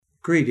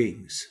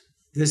Greetings.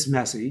 This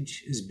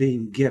message is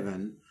being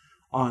given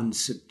on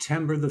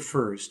September the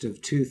 1st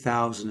of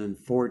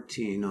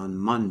 2014 on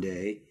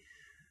Monday,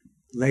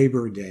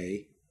 Labor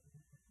Day,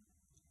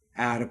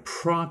 at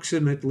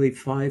approximately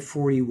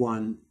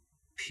 5:41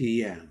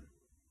 p.m.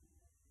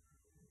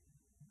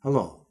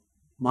 Hello,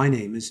 my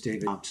name is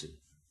David Thompson.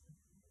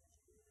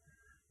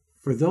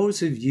 For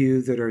those of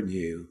you that are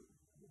new,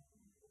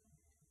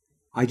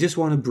 I just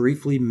want to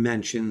briefly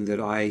mention that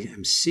I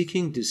am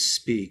seeking to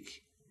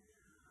speak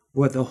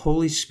what the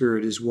Holy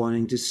Spirit is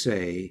wanting to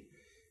say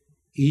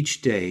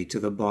each day to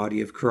the body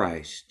of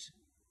Christ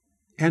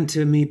and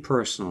to me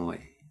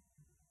personally.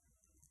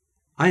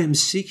 I am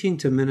seeking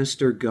to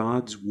minister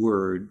God's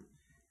word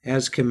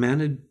as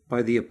commanded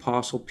by the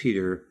Apostle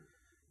Peter.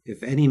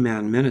 If any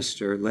man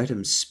minister, let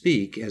him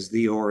speak as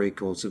the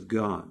oracles of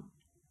God.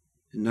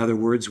 In other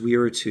words, we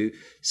are to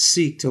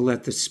seek to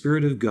let the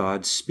Spirit of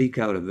God speak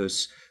out of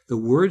us the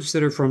words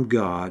that are from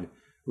God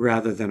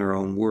rather than our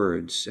own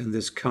words. And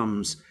this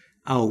comes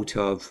out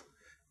of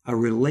a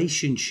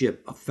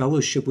relationship, a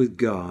fellowship with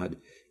God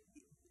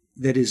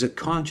that is a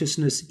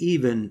consciousness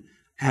even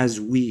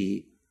as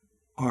we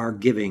are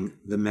giving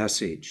the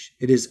message.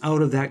 It is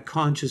out of that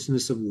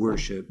consciousness of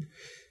worship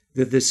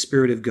that the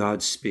Spirit of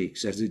God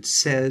speaks. As it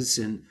says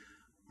in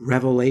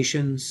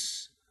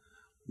Revelations,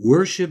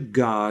 worship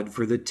God,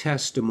 for the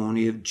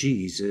testimony of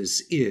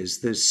Jesus is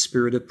the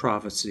spirit of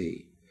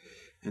prophecy.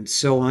 And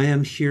so I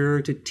am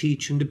here to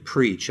teach and to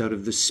preach out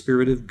of the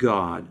Spirit of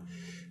God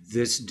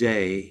this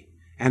day.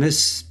 And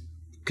as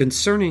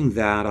concerning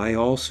that, I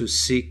also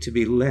seek to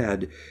be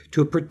led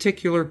to a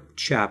particular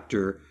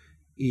chapter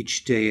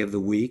each day of the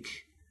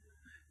week,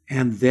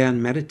 and then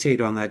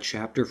meditate on that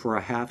chapter for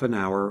a half an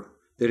hour.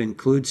 That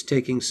includes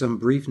taking some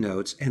brief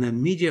notes, and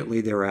immediately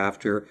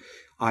thereafter,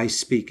 I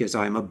speak as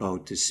I'm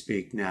about to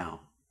speak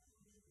now.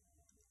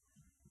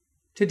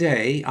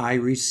 Today, I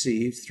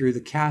received through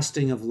the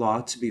casting of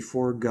lots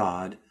before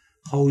God,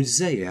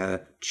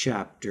 Hosea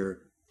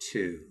chapter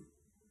 2.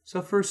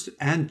 So first,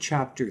 and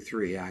chapter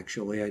 3,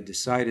 actually, I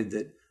decided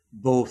that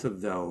both of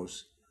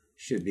those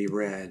should be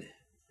read.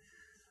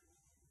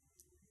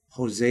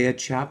 Hosea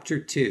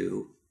chapter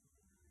 2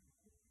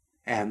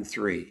 and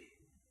 3.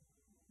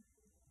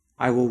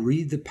 I will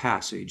read the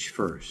passage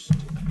first.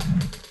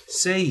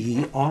 Say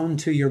ye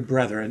unto your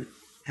brethren,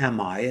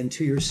 Ammi, and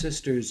to your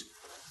sisters,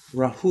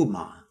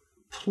 Rahumah,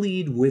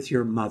 plead with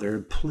your mother,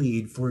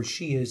 plead, for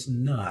she is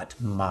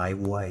not my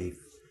wife,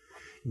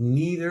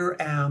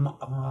 neither am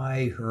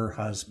I her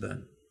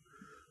husband.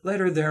 Let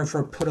her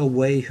therefore put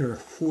away her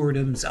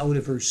whoredoms out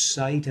of her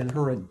sight, and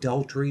her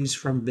adulteries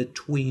from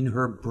between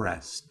her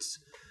breasts,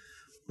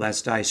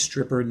 lest I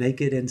strip her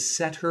naked, and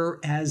set her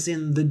as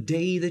in the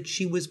day that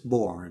she was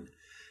born,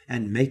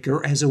 and make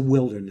her as a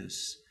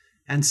wilderness,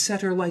 and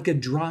set her like a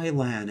dry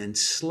land, and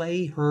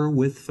slay her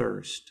with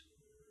thirst.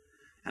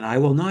 And I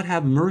will not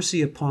have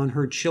mercy upon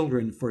her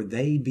children, for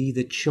they be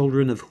the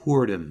children of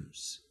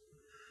whoredoms.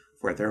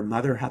 For their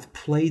mother hath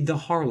played the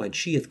harlot,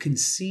 she hath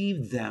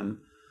conceived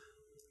them.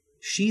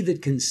 She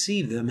that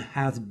conceived them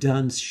hath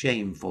done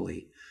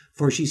shamefully.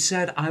 For she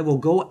said, I will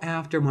go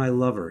after my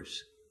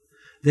lovers,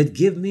 that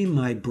give me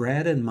my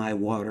bread and my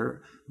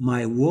water,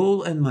 my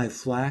wool and my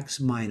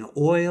flax, mine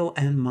oil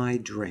and my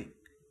drink.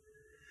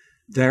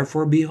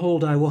 Therefore,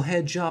 behold, I will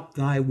hedge up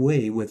thy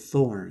way with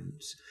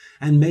thorns,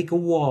 and make a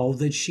wall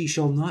that she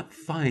shall not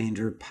find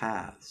her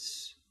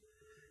paths.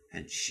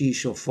 And she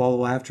shall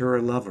follow after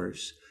her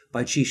lovers,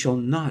 but she shall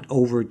not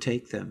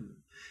overtake them.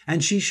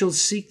 And she shall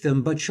seek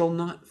them, but shall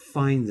not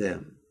find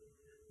them.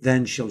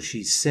 Then shall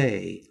she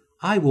say,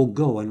 I will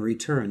go and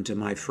return to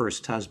my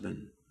first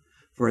husband,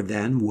 for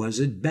then was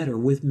it better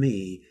with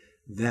me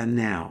than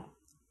now.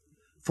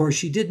 For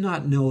she did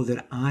not know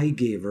that I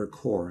gave her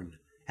corn,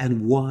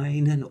 and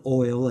wine, and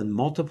oil, and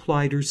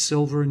multiplied her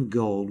silver and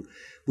gold,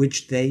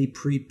 which they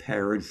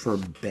prepared for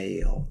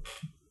Baal.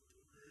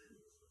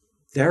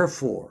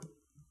 Therefore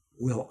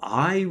will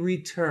I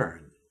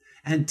return,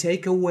 and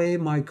take away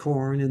my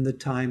corn in the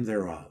time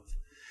thereof,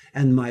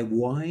 and my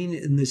wine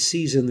in the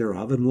season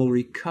thereof, and will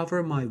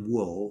recover my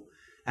wool,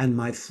 and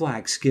my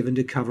flax given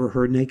to cover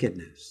her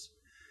nakedness.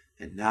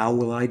 And now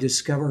will I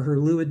discover her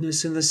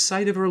lewdness in the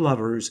sight of her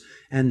lovers,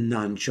 and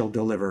none shall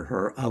deliver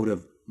her out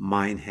of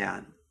mine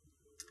hand.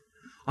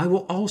 I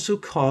will also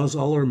cause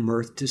all her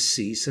mirth to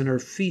cease, and her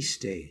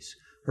feast days,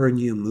 her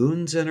new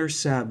moons, and her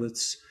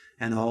Sabbaths,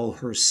 and all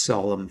her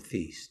solemn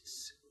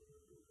feasts.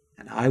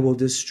 And I will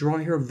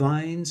destroy her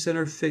vines and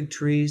her fig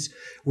trees,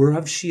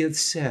 whereof she hath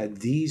said,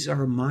 These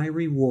are my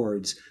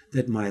rewards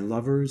that my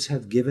lovers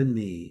have given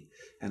me.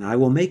 And I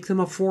will make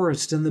them a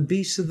forest, and the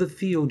beasts of the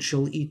field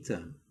shall eat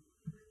them.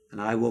 And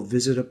I will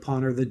visit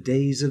upon her the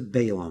days of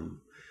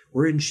Balaam,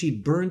 wherein she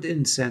burned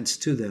incense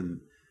to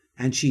them,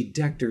 and she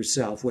decked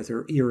herself with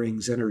her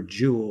earrings and her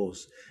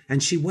jewels,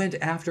 and she went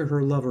after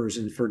her lovers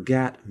and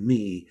forgat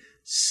me,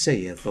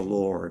 saith the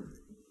Lord.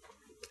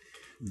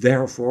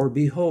 Therefore,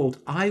 behold,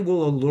 I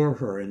will allure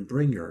her and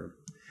bring her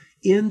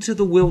into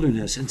the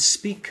wilderness and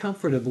speak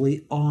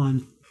comfortably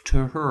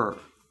unto her.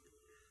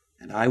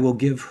 And I will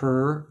give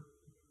her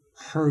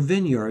her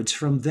vineyards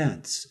from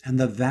thence, and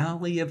the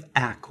valley of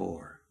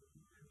Achor,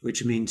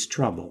 which means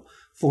trouble,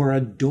 for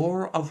a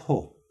door of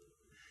hope.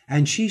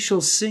 And she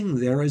shall sing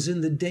there as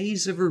in the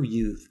days of her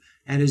youth,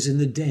 and as in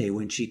the day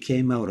when she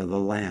came out of the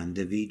land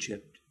of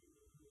Egypt.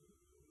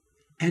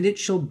 And it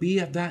shall be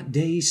at that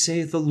day,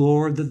 saith the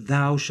Lord, that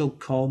thou shalt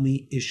call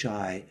me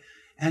Ishai,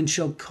 and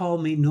shalt call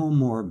me no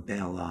more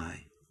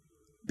Baali.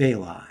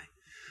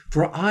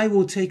 For I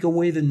will take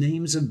away the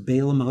names of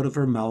Baalim out of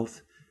her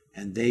mouth,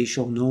 and they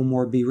shall no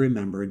more be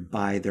remembered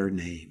by their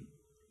name.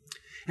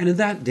 And in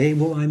that day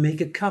will I make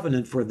a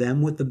covenant for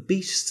them with the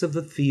beasts of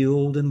the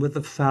field, and with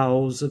the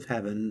fowls of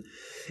heaven,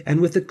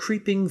 and with the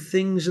creeping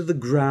things of the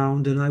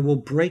ground, and I will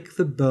break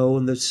the bow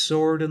and the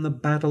sword and the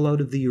battle out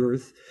of the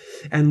earth,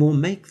 and will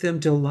make them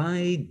to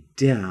lie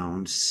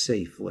down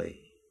safely.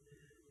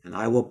 And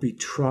I will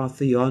betroth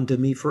thee unto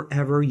me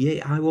forever,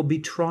 yea, I will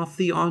betroth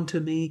thee unto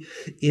me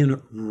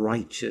in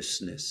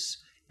righteousness,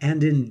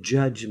 and in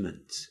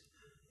judgment,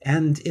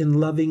 and in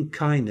loving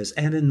kindness,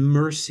 and in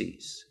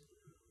mercies.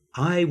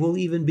 I will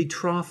even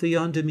betroth thee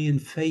unto me in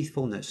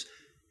faithfulness,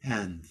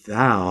 and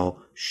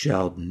thou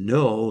shalt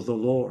know the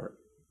Lord.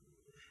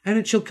 And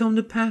it shall come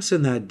to pass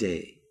in that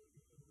day,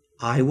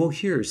 I will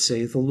hear,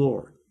 saith the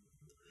Lord.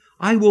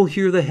 I will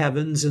hear the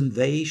heavens, and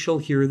they shall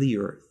hear the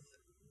earth.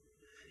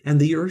 And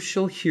the earth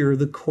shall hear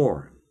the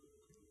corn,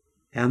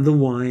 and the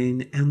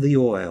wine, and the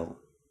oil,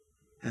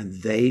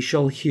 and they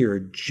shall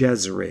hear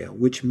Jezreel,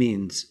 which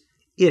means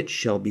it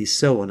shall be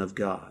sown of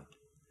God.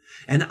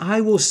 And I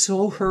will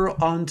sow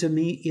her unto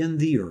me in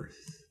the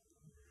earth,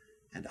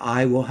 and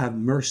I will have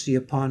mercy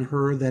upon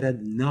her that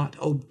had not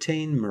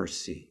obtained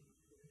mercy.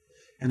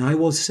 And I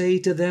will say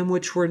to them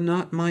which were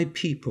not my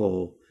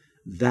people,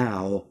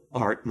 Thou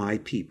art my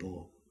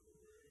people.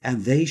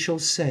 And they shall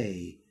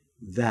say,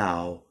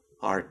 Thou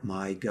art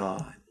my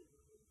God.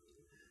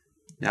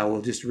 Now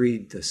we'll just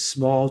read the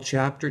small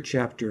chapter,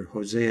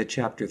 Hosea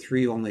chapter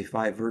 3, only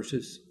 5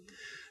 verses.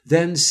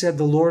 Then said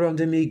the Lord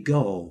unto me,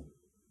 Go,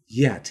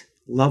 yet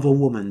love a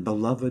woman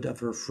beloved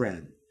of her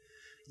friend,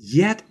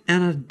 yet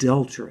an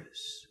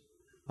adulteress,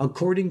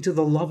 according to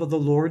the love of the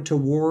Lord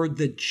toward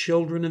the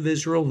children of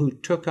Israel who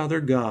took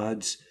other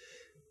gods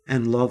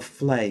and loved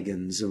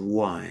flagons of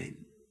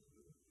wine.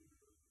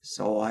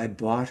 So I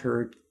bought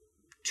her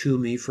to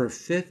me for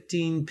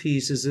 15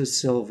 pieces of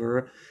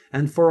silver,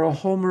 and for a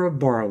homer of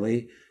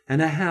barley,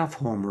 and a half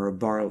homer of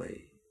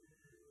barley.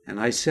 And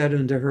I said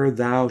unto her,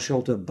 Thou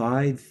shalt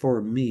abide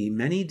for me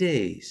many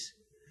days.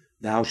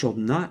 Thou shalt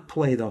not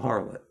play the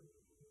harlot,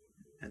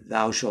 and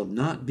thou shalt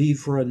not be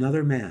for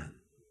another man.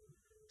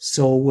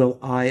 So will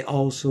I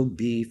also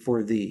be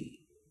for thee.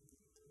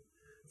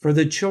 For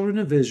the children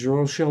of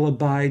Israel shall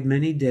abide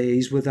many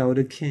days without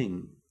a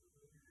king,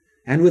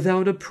 and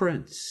without a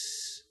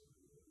prince,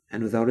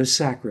 and without a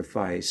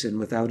sacrifice, and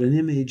without an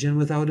image, and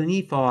without an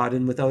ephod,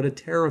 and without a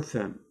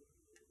teraphim.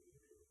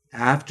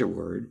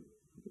 Afterward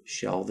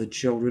shall the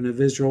children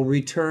of Israel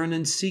return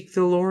and seek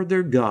the Lord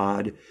their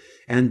God,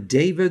 and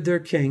David their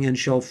king, and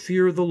shall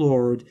fear the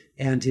Lord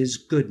and his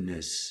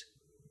goodness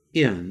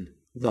in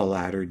the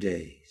latter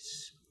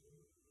days.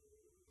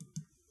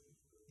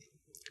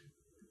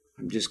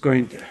 I'm just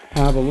going to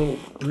have a little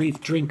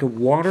brief drink of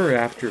water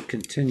after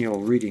continual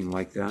reading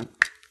like that.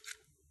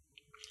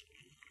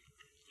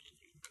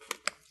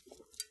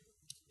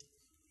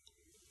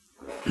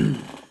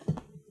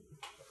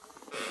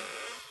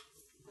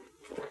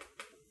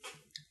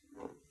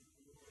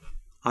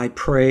 I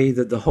pray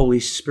that the Holy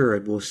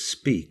Spirit will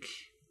speak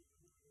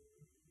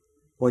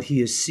what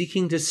he is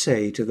seeking to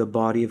say to the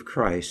body of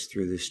Christ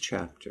through this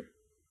chapter.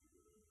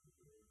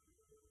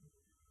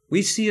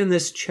 We see in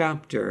this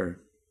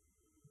chapter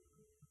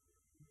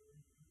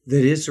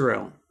that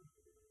Israel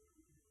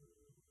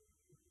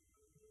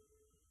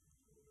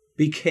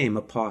became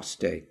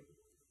apostate.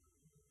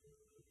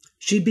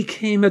 She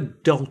became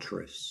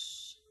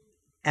adulterous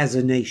as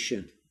a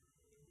nation.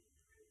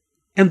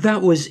 And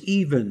that was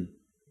even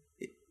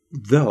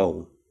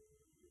though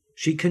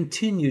she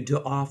continued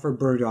to offer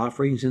burnt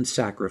offerings and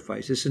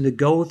sacrifices and to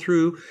go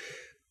through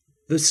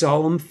the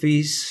solemn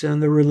feasts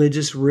and the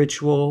religious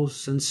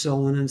rituals and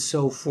so on and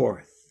so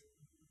forth.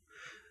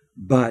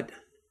 But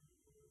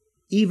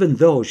even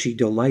though she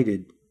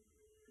delighted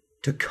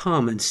to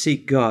come and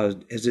seek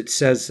God, as it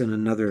says in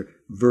another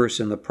verse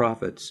in the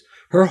prophets,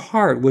 her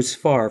heart was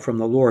far from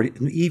the Lord.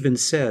 It even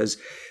says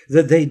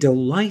that they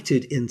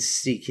delighted in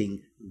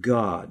seeking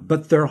God,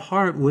 but their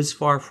heart was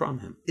far from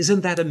him.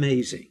 Isn't that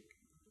amazing?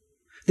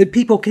 That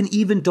people can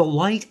even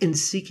delight in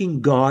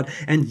seeking God,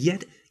 and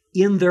yet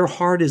in their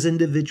heart as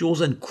individuals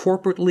and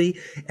corporately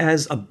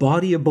as a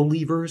body of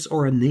believers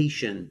or a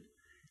nation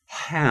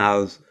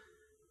have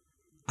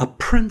a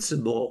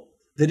principle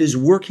that is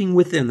working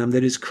within them,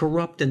 that is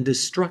corrupt and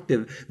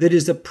destructive, that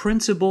is a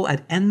principle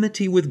at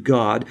enmity with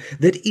God,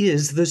 that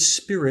is the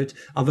spirit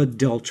of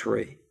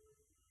adultery.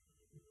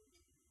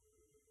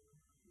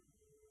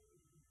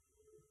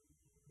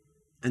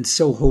 And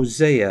so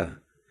Hosea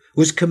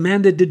was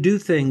commanded to do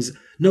things,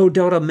 no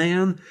doubt a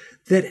man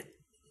that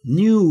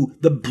knew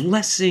the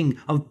blessing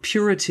of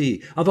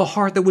purity, of a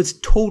heart that was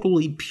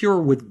totally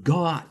pure with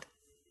God.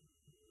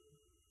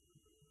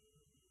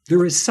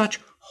 There is such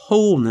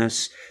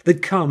wholeness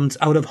that comes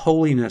out of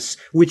holiness,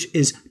 which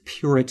is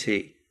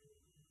purity.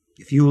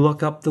 If you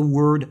look up the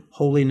word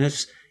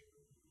holiness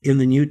in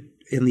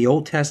the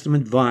Old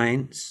Testament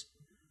vines,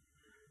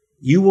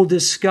 you will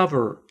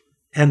discover,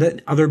 and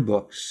in other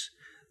books,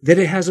 that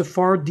it has a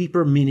far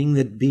deeper meaning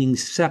than being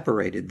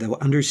separated. The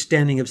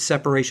understanding of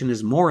separation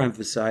is more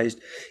emphasized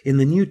in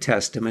the New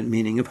Testament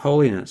meaning of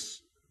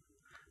holiness.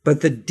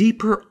 But the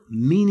deeper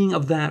meaning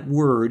of that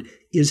word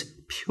is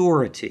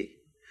purity,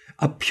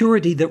 a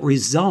purity that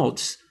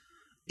results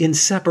in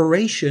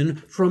separation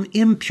from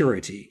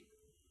impurity.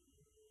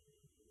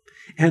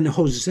 And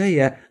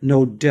Hosea,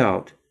 no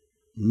doubt,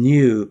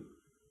 knew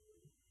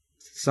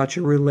such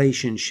a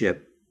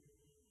relationship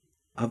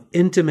of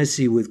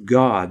intimacy with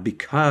God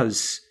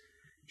because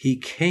he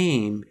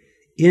came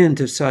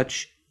into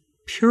such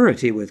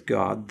purity with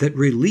God that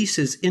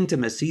releases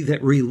intimacy,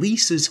 that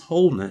releases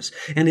wholeness.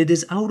 And it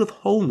is out of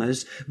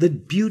wholeness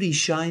that beauty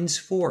shines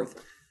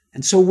forth.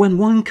 And so when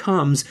one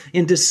comes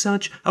into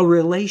such a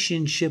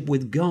relationship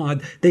with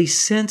God, they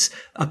sense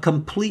a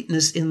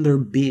completeness in their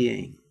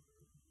being.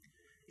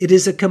 It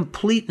is a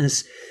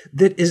completeness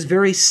that is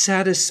very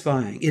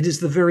satisfying. It is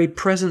the very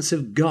presence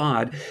of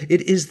God.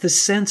 It is the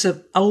sense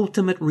of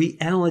ultimate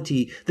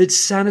reality that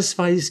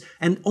satisfies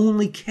and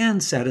only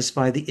can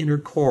satisfy the inner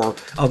core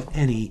of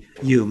any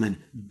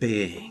human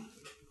being.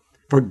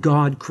 For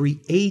God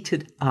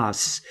created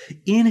us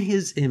in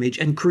his image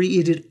and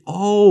created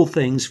all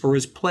things for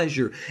his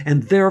pleasure,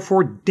 and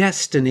therefore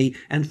destiny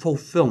and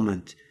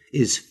fulfillment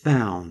is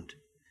found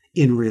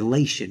in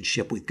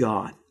relationship with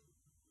God.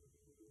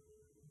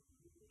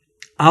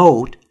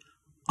 Out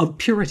of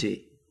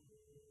purity.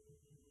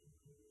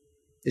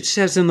 It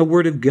says in the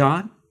Word of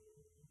God,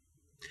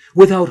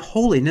 without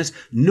holiness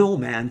no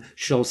man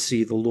shall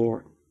see the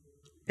Lord.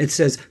 It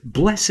says,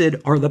 blessed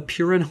are the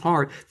pure in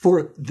heart,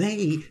 for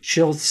they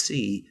shall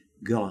see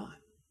God.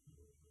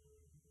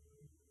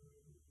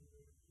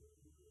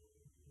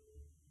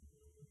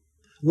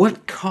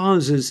 What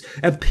causes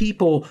a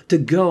people to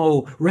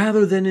go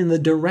rather than in the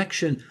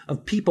direction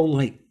of people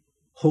like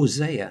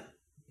Hosea?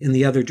 In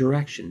the other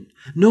direction.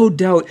 No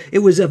doubt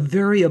it was a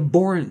very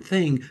abhorrent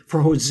thing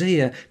for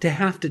Hosea to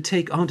have to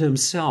take onto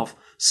himself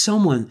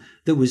someone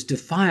that was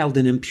defiled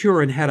and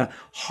impure and had a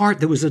heart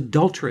that was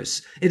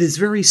adulterous. It is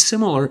very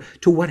similar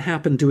to what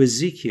happened to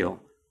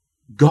Ezekiel.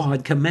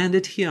 God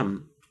commanded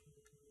him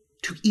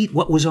to eat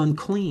what was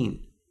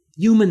unclean,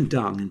 human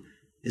dung. And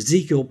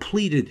Ezekiel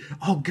pleaded,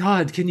 oh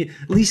God, can you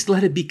at least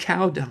let it be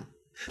cow dung?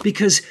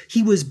 Because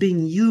he was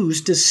being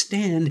used to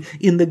stand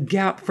in the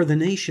gap for the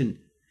nation.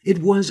 It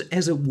was,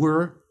 as it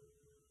were,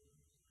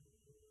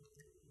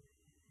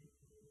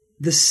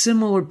 the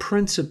similar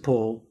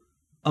principle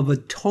of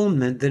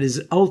atonement that is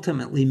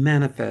ultimately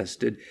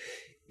manifested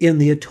in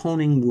the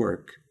atoning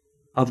work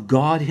of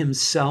God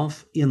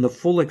himself in the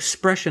full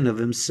expression of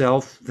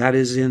himself, that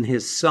is, in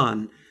his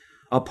Son,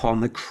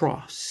 upon the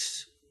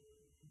cross.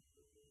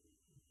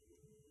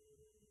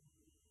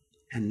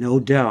 And no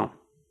doubt,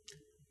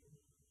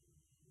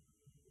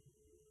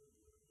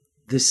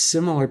 this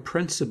similar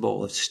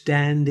principle of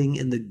standing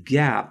in the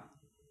gap,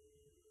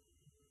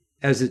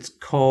 as it's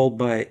called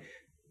by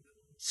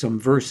some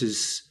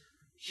verses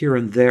here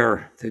and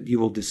there that you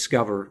will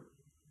discover.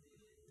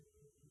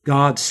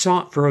 God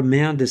sought for a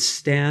man to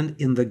stand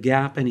in the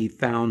gap, and he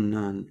found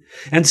none.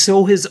 And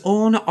so his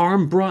own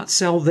arm brought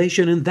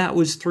salvation, and that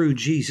was through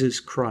Jesus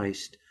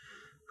Christ,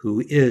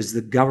 who is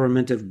the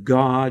government of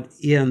God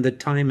in the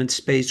time and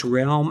space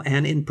realm,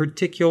 and in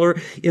particular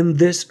in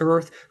this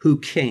earth, who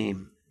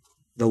came,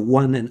 the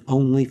one and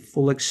only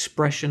full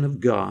expression of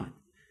God,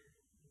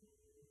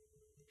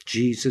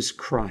 Jesus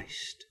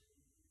Christ.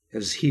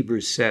 As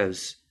Hebrews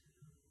says,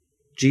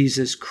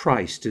 Jesus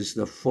Christ is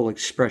the full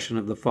expression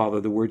of the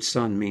Father. The word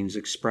Son means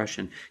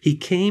expression. He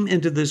came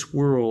into this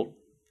world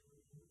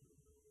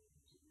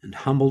and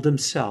humbled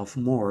himself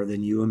more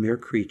than you, a mere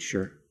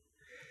creature,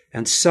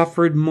 and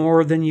suffered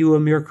more than you, a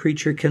mere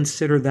creature.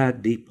 Consider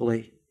that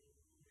deeply,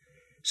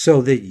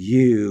 so that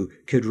you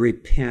could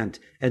repent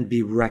and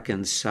be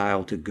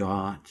reconciled to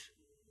God.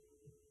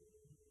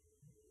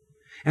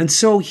 And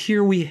so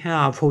here we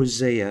have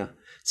Hosea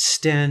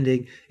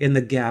standing in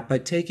the gap by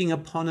taking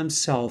upon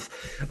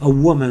himself a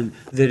woman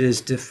that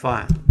is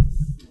defiled.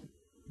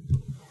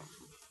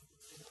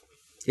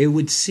 It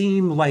would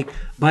seem like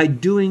by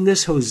doing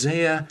this,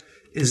 Hosea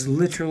is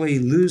literally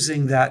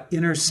losing that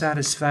inner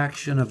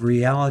satisfaction of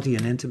reality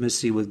and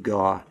intimacy with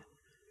God.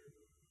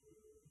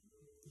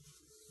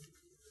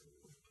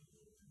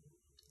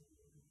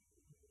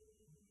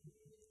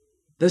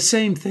 The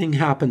same thing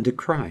happened to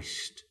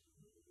Christ.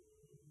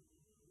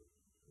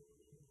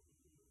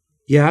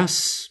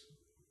 Yes,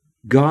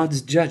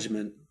 God's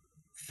judgment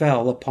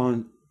fell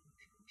upon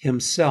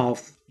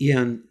himself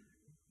in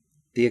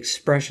the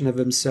expression of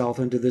himself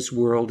into this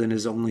world in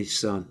his only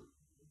Son.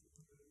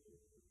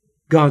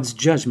 God's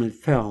judgment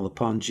fell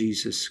upon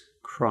Jesus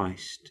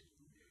Christ.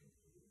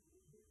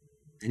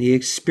 And he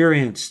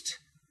experienced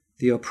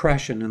the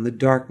oppression and the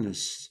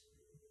darkness.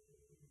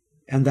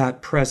 And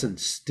that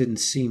presence didn't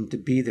seem to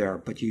be there.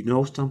 But you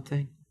know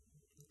something?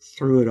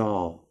 Through it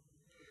all,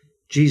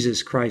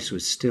 Jesus Christ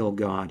was still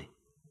God.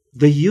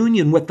 The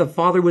union with the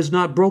Father was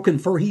not broken,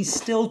 for he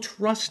still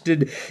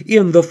trusted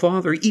in the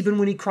Father, even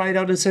when he cried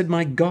out and said,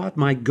 my God,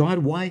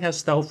 why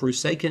hast thou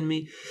forsaken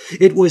me?"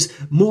 It was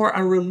more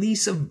a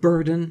release of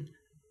burden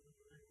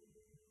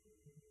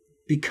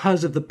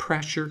because of the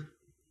pressure.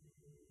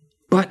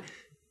 But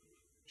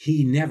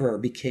he never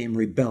became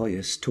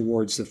rebellious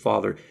towards the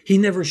Father. He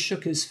never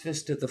shook his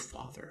fist at the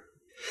Father.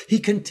 He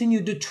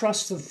continued to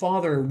trust the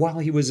Father while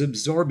he was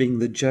absorbing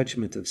the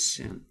judgment of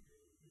sin.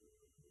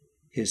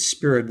 His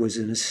spirit was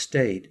in a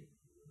state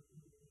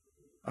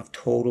of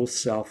total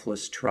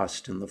selfless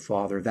trust in the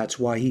Father. That's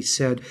why he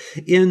said,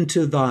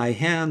 "Into thy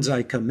hands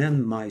I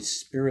commend my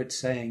spirit,"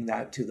 saying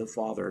that to the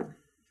Father.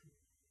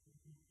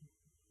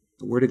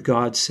 The Word of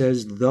God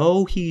says,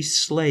 "Though he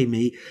slay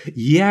me,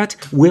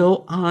 yet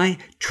will I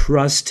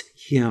trust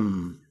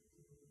him."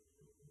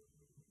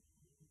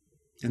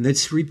 And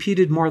it's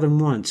repeated more than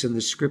once in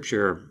the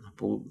Scripture.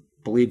 I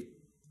believe,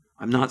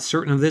 I'm not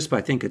certain of this, but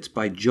I think it's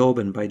by Job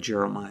and by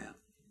Jeremiah.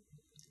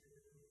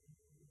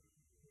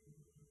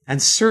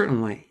 And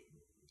certainly,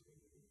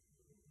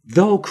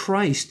 though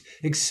Christ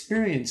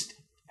experienced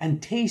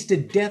and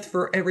tasted death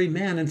for every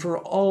man and for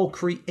all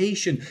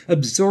creation,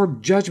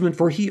 absorbed judgment,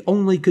 for he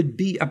only could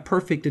be a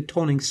perfect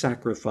atoning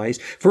sacrifice,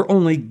 for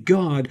only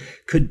God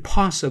could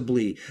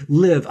possibly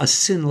live a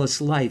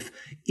sinless life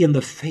in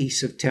the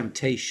face of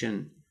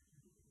temptation.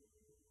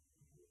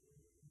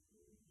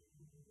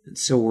 And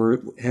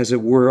so, as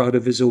it were, out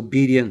of his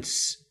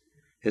obedience,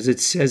 as it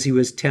says, he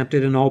was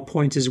tempted in all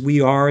points as we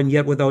are, and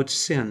yet without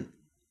sin.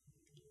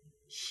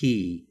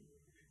 He,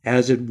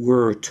 as it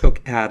were,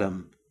 took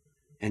Adam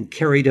and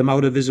carried him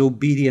out of his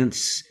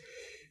obedience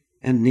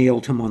and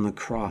nailed him on the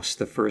cross,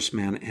 the first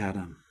man,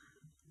 Adam,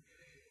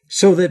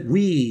 so that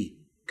we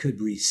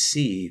could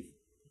receive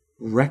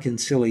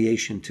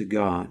reconciliation to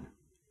God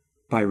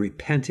by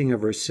repenting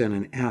of our sin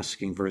and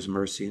asking for his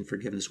mercy and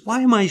forgiveness.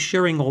 Why am I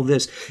sharing all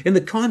this in the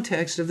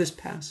context of this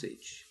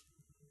passage?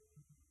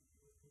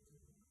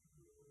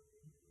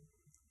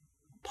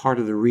 Part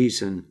of the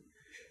reason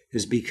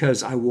is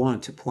because I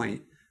want to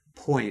point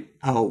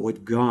out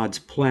what God's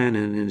plan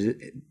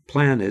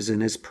is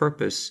and his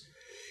purpose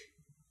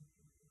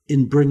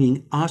in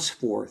bringing us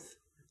forth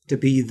to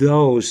be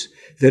those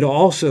that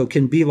also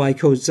can be like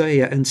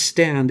Hosea and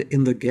stand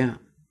in the gap.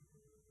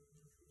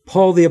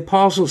 Paul the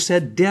Apostle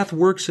said, "Death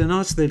works in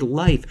us that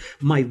life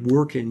might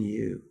work in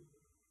you."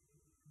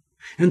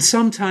 And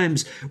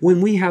sometimes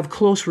when we have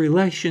close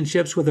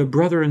relationships with a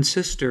brother and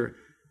sister,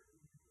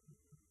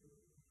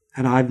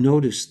 and I've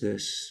noticed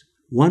this,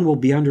 one will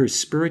be under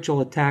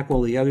spiritual attack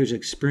while the other is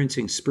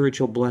experiencing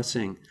spiritual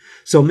blessing.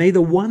 So may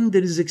the one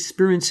that is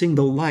experiencing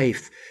the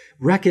life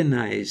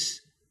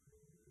recognize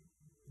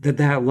that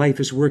that life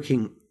is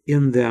working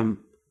in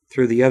them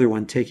through the other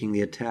one taking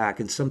the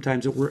attack. And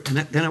sometimes it works, and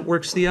then it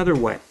works the other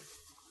way.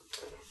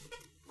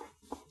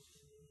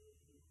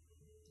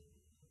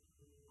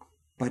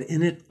 But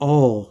in it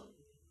all,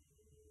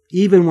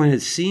 even when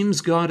it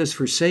seems God has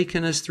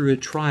forsaken us through a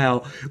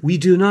trial, we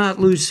do not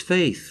lose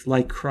faith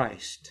like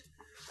Christ.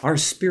 Our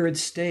spirit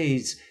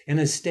stays in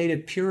a state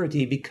of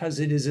purity because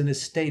it is in a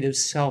state of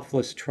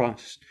selfless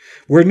trust,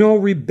 where no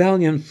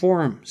rebellion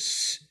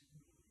forms.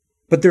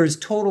 But there is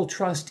total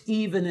trust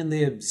even in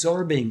the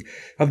absorbing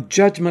of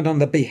judgment on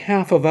the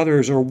behalf of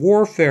others, or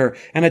warfare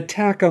and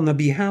attack on the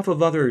behalf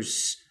of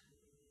others.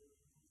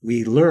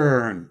 We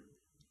learn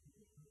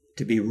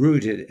to be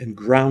rooted and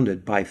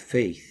grounded by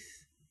faith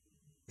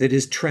that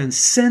is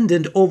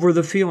transcendent over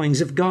the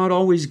feelings. If God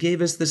always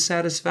gave us the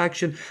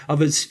satisfaction of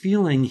his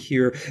feeling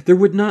here, there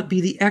would not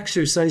be the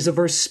exercise of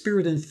our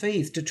spirit and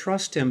faith to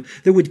trust him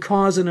that would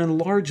cause an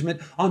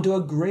enlargement onto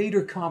a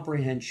greater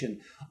comprehension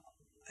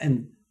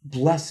and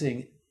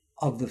blessing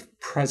of the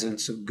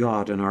presence of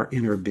God in our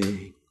inner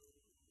being.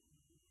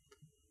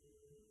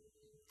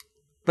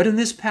 But in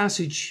this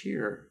passage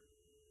here,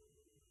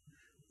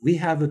 we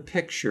have a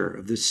picture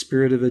of the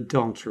spirit of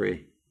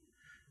adultery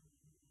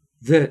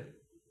that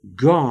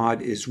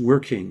God is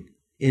working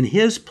in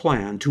his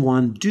plan to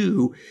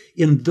undo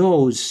in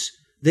those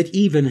that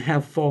even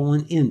have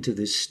fallen into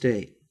this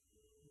state.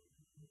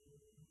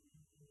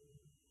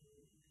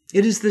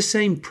 It is the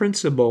same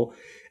principle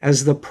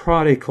as the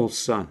prodigal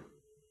son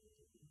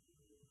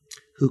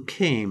who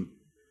came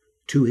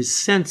to his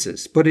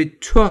senses, but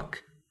it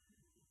took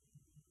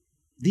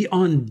the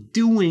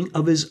undoing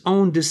of his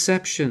own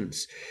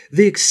deceptions,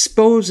 the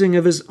exposing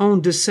of his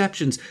own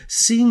deceptions,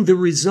 seeing the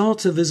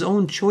results of his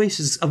own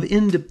choices of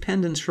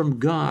independence from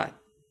God,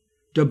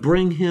 to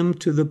bring him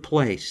to the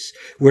place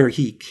where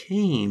he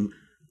came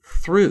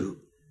through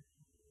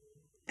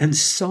and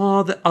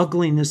saw the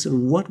ugliness of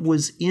what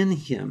was in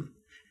him,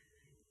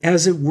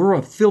 as it were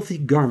a filthy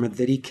garment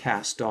that he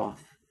cast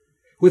off,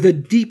 with a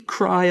deep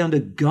cry unto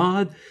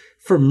God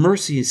for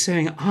mercy,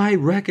 saying, "I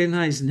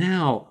recognize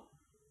now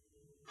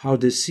how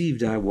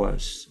deceived I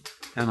was.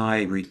 and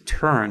I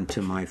return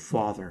to my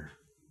Father.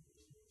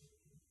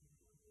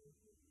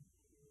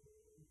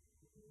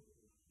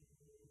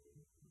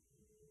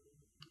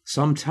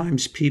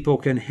 Sometimes people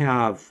can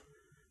have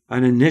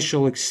an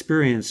initial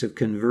experience of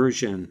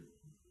conversion,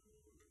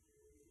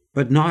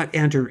 but not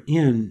enter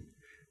in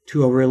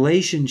to a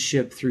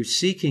relationship through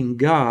seeking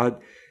God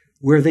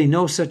where they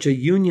know such a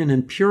union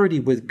and purity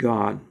with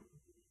God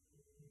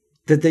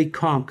that they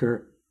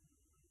conquer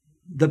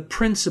the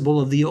principle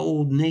of the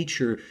old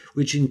nature,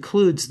 which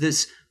includes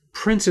this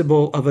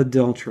principle of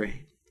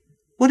adultery.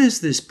 What is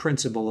this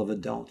principle of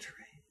adultery?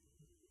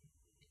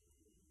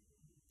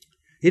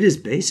 It is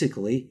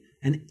basically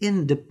an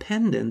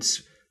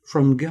independence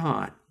from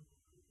God.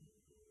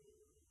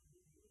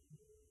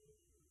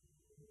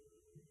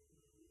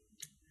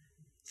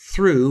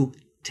 Through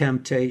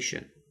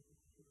temptation.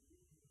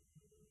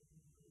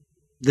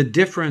 The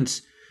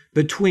difference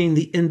between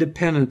the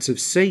independence of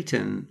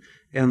Satan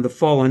and the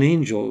fallen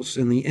angels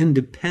and the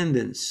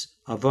independence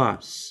of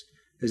us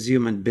as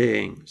human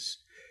beings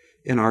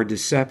in our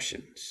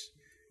deceptions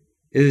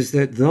is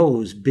that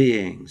those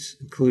beings,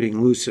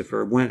 including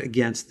Lucifer, went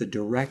against the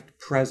direct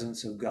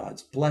presence of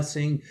God's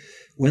blessing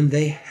when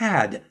they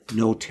had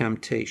no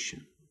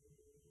temptation.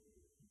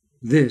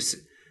 This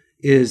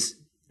is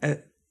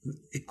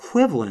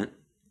equivalent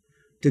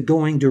to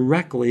going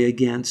directly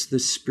against the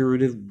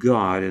Spirit of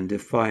God in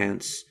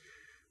defiance,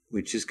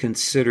 which is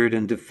considered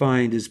and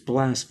defined as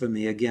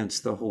blasphemy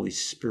against the Holy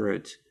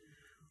Spirit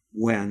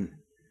when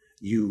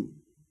you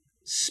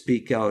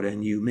speak out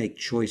and you make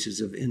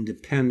choices of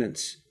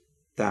independence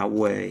that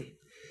way.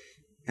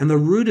 And the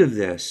root of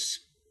this,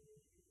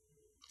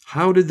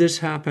 how did this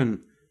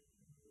happen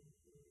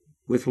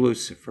with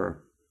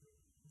Lucifer?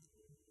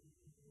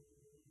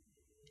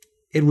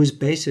 It was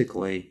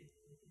basically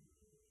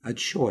a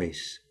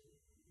choice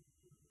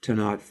to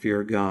not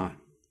fear God.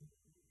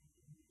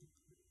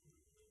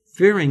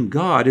 Fearing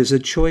God is a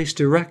choice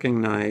to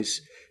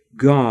recognize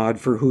God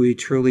for who he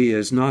truly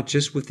is, not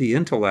just with the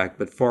intellect,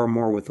 but far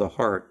more with the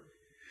heart.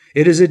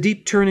 It is a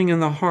deep turning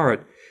in the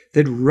heart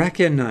that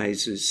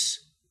recognizes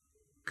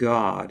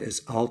God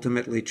as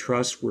ultimately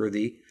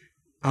trustworthy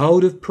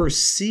out of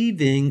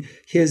perceiving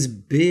his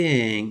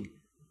being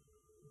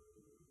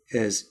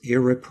as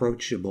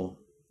irreproachable,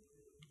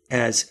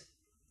 as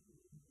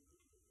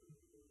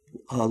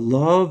a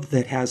love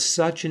that has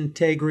such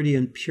integrity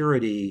and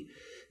purity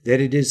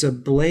that it is a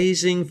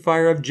blazing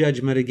fire of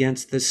judgment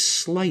against the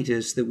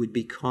slightest that would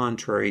be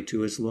contrary to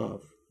his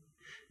love.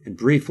 And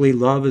briefly,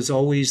 love is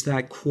always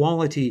that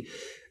quality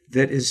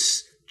that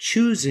is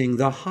choosing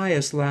the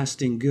highest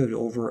lasting good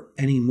over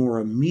any more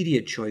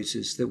immediate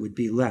choices that would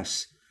be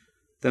less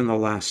than the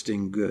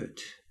lasting good,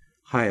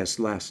 highest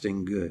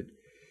lasting good.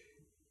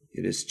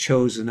 It is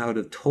chosen out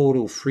of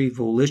total free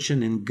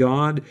volition in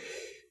God.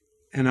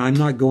 And I'm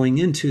not going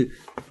into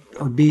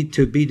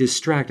to be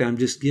distracted. I'm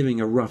just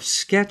giving a rough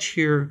sketch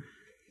here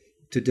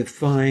to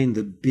define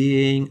the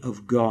being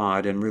of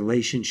God and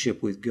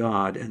relationship with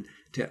God and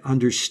to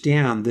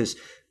understand this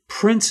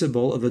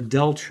principle of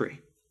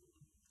adultery,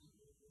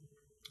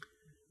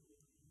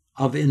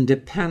 of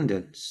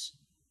independence.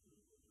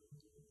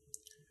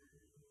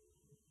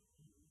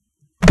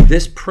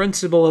 This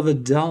principle of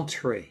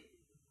adultery,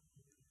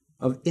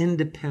 of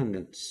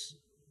independence,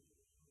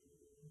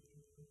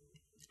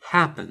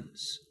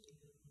 happens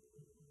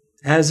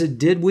as it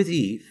did with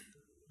Eve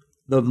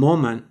the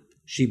moment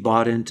she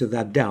bought into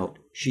that doubt.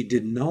 She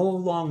did no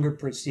longer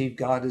perceive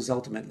God as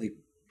ultimately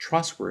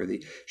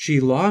trustworthy.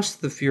 She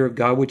lost the fear of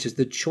God, which is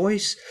the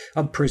choice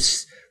of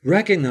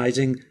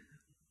recognizing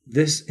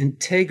this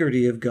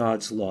integrity of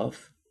God's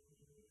love,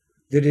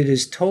 that it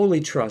is totally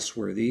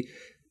trustworthy,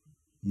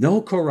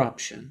 no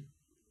corruption,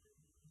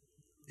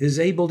 is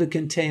able to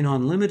contain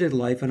unlimited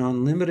life and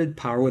unlimited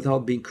power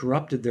without being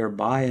corrupted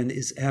thereby, and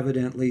is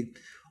evidently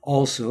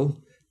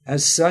also,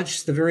 as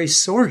such, the very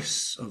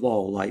source of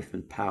all life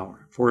and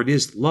power. For it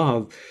is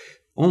love,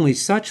 only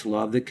such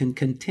love, that can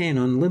contain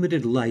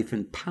unlimited life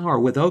and power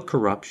without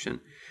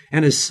corruption.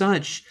 And as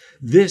such,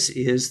 this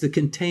is the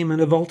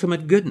containment of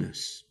ultimate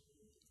goodness.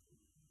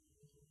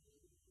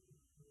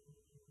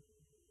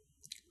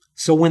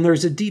 So when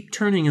there's a deep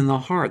turning in the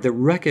heart that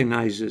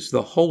recognizes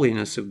the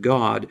holiness of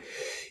God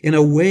in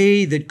a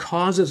way that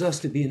causes us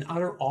to be in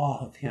utter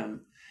awe of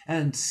him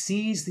and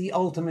sees the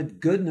ultimate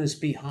goodness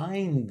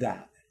behind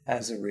that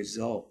as a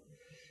result,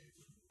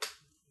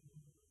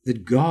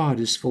 that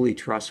God is fully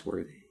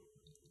trustworthy.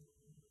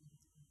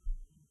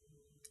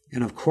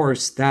 And of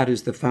course, that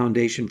is the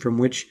foundation from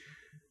which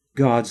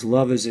God's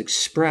love is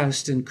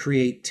expressed in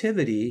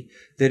creativity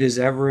that is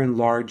ever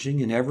enlarging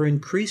and ever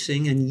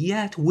increasing, and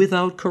yet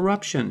without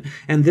corruption.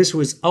 And this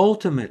was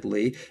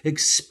ultimately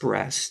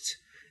expressed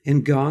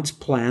in God's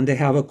plan to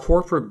have a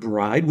corporate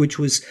bride, which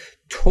was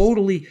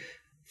totally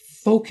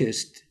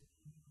focused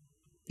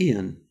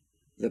in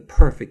the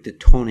perfect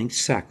atoning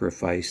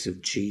sacrifice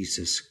of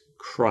Jesus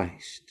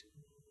Christ.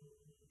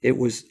 It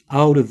was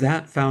out of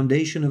that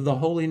foundation of the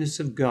holiness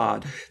of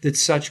God that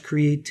such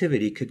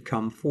creativity could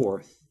come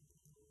forth.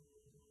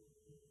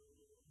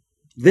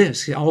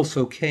 This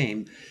also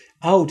came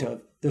out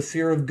of the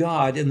fear of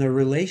God in the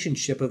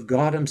relationship of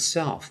God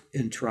himself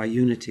in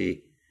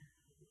triunity.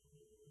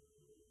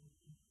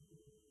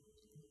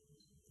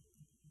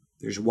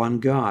 There's one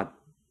God,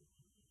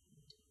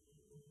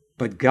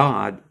 but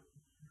God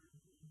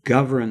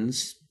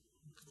governs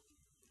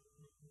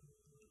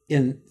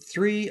in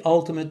three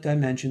ultimate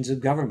dimensions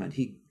of government.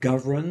 He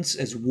governs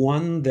as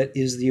one that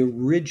is the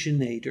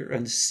originator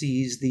and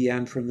sees the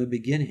end from the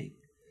beginning.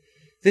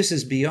 This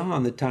is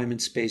beyond the time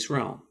and space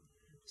realm.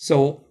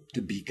 So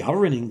to be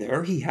governing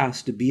there, he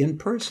has to be in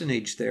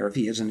personage there. If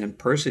he isn't in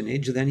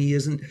personage, then he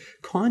isn't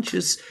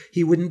conscious.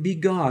 He wouldn't be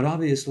God.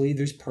 Obviously,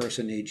 there's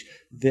personage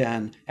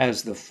then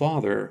as the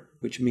Father,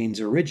 which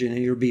means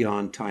originator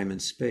beyond time and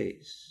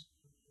space.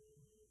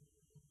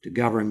 To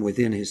govern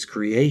within his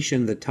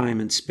creation, the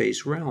time and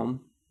space realm,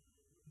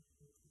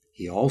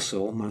 he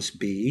also must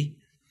be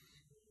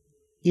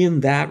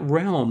in that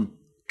realm,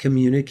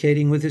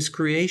 communicating with his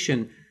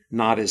creation,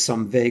 not as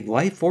some vague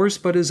life force,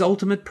 but as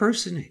ultimate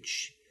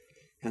personage.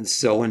 And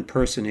so in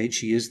personage,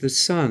 he is the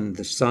Son.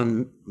 The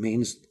Son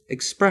means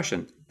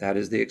expression. That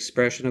is the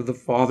expression of the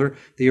Father,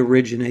 the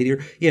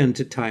originator,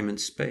 into time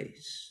and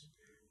space.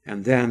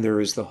 And then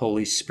there is the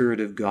Holy Spirit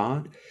of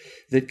God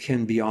that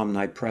can be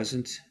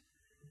omnipresent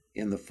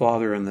in the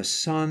Father and the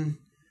Son,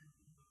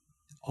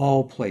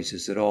 all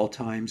places, at all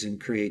times, in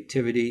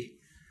creativity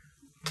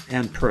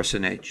and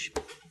personage.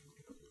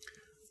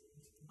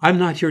 I'm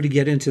not here to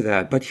get into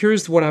that, but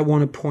here's what I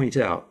want to point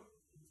out.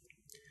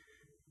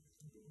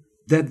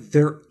 That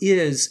there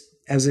is,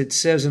 as it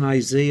says in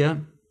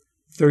Isaiah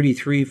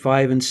 33,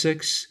 5 and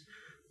 6,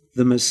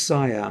 the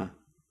Messiah,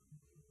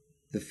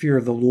 the fear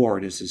of the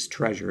Lord is his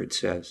treasure, it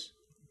says.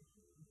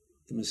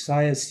 The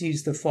Messiah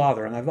sees the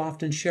Father, and I've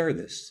often shared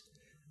this,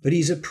 but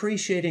he's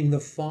appreciating the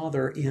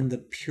Father in the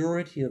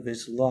purity of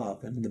his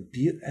love and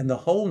the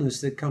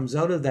wholeness that comes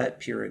out of that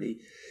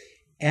purity,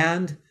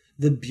 and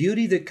the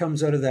beauty that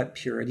comes out of that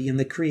purity, and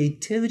the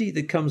creativity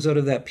that comes out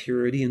of that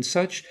purity, and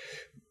such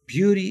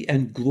beauty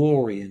and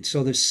glory. And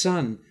so the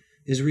Son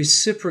is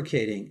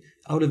reciprocating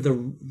out of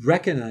the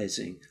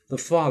recognizing the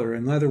Father.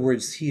 In other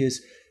words, he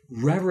is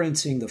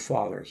reverencing the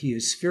Father. He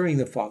is fearing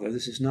the Father.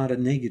 This is not a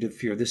negative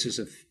fear. This is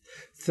a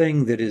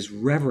thing that is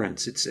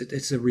reverence.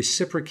 It's a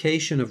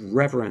reciprocation of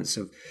reverence,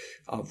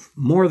 of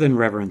more than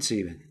reverence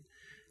even.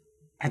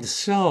 And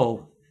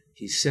so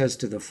he says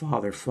to the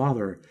Father,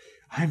 Father,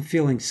 I'm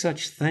feeling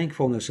such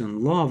thankfulness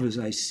and love as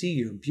I see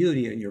your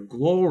beauty and your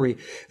glory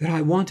that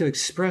I want to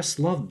express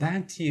love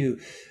back to you.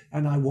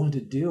 And I want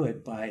to do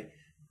it by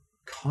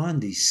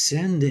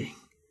condescending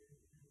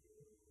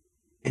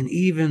and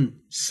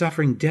even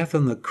suffering death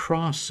on the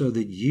cross so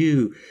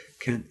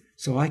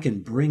I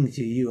can bring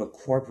to you a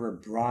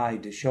corporate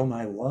bride to show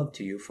my love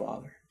to you,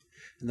 Father.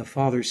 And the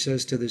Father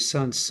says to the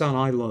Son, Son,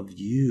 I love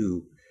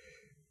you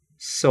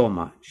so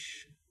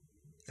much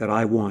that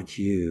I want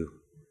you.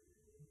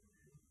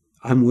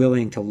 I'm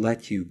willing to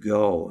let you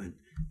go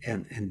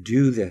and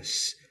do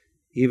this,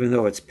 even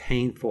though it's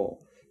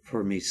painful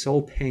for me, so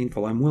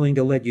painful. I'm willing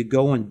to let you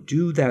go and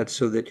do that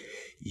so that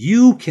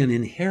you can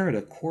inherit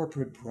a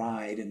corporate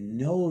bride and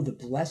know the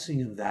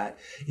blessing of that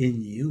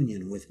in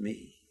union with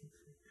me.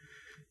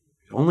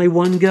 Only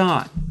one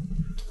God.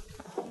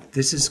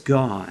 This is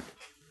God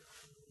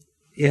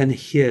in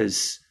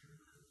his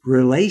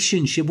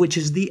relationship, which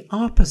is the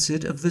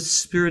opposite of the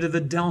spirit of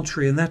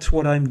adultery. And that's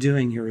what I'm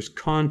doing here, is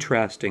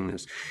contrasting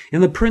this.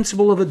 In the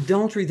principle of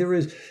adultery, there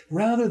is,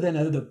 rather than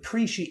an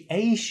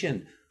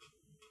appreciation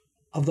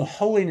of the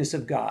holiness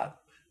of God,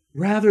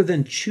 rather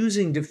than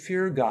choosing to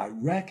fear God,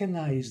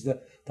 recognize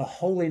the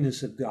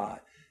holiness of God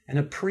and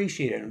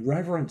appreciate it and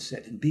reverence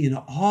it and be in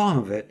awe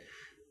of it.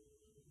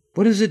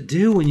 What does it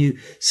do when you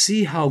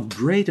see how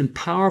great and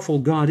powerful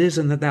God is,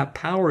 and that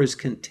power is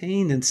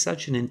contained in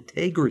such an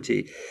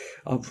integrity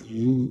of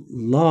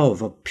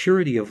love, of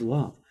purity of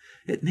love?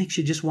 It makes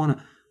you just want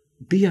to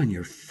be on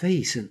your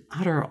face in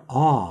utter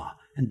awe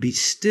and be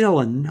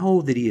still and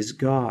know that he is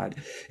God.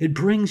 It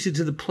brings you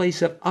to the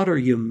place of utter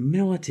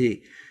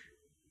humility.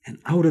 And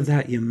out of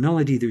that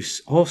humility,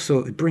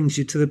 it brings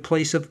you to the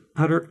place of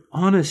utter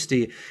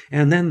honesty.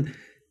 And then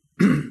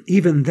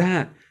even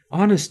that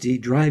honesty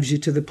drives you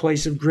to the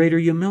place of greater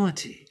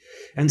humility.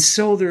 And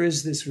so there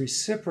is this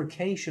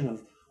reciprocation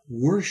of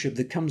worship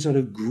that comes out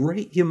of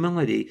great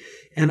humility.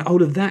 And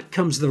out of that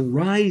comes the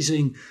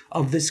rising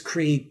of this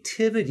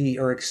creativity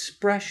or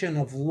expression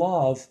of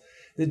love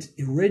that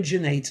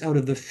originates out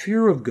of the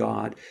fear of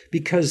God.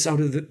 Because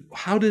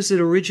how does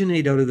it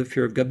originate out of the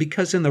fear of God?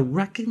 Because in the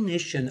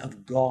recognition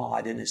of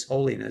God and his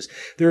holiness,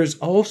 there is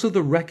also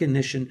the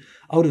recognition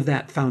out of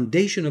that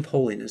foundation of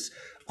holiness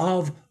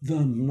of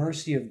the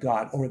mercy of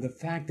God, or the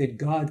fact that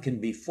God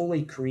can be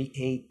fully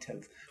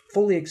creative,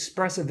 fully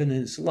expressive in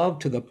his love,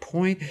 to the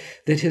point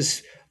that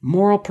his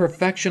moral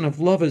perfection of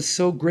love is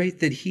so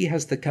great that he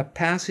has the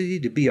capacity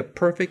to be a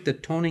perfect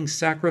atoning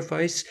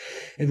sacrifice,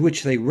 in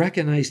which they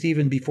recognized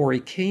even before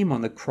he came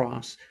on the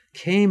cross,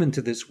 came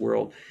into this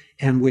world,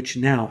 and which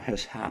now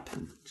has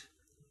happened.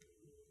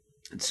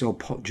 And so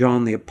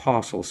John the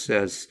Apostle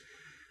says,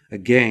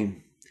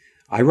 again,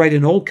 I write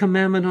an old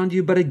commandment unto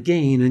you, but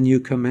again a new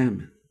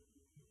commandment.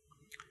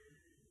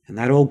 And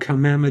that old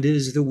commandment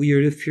is that we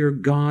are to fear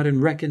God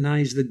and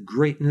recognize the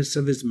greatness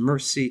of his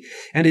mercy.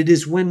 And it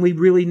is when we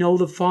really know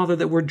the Father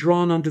that we're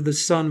drawn unto the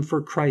Son,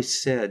 for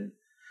Christ said,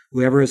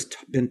 whoever has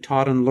been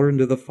taught and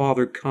learned of the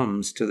Father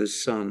comes to the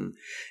Son.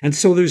 And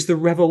so there's the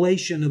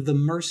revelation of the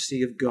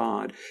mercy of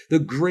God, the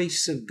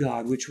grace of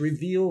God, which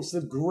reveals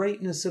the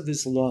greatness of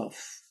his love.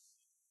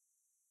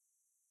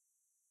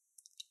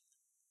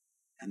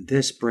 And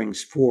this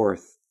brings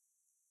forth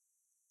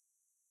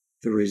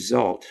the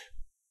result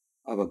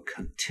of a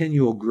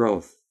continual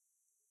growth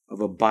of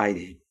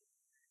abiding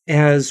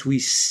as we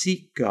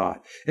seek God,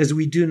 as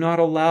we do not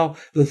allow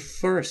the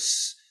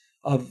thirsts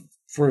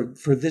for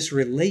this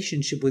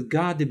relationship with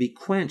God to be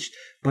quenched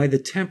by the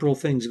temporal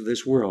things of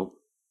this world.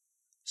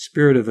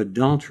 Spirit of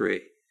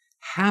adultery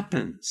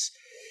happens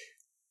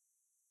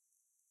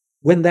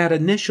when that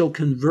initial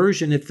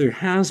conversion, if there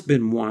has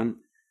been one,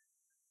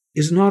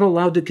 is not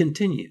allowed to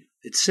continue.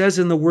 It says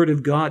in the Word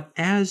of God,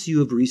 as you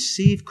have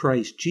received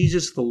Christ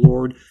Jesus the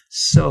Lord,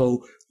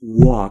 so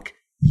walk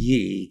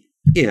ye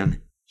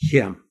in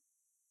him.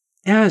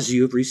 As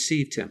you have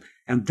received him.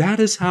 And that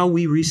is how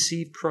we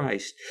receive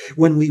Christ.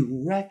 When we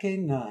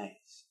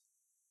recognize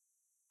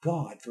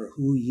God for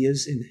who he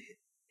is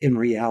in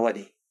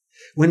reality.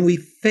 When we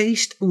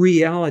faced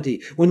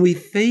reality. When we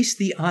face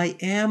the I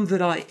am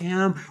that I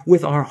am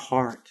with our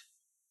heart.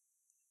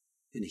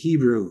 In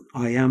Hebrew,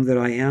 I am that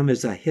I am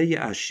is Ahilya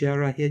Asher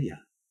Ahilya.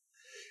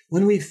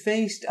 When we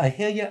faced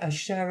Ahilya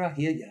Asher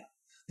Ahilya,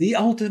 the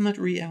ultimate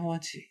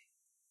reality.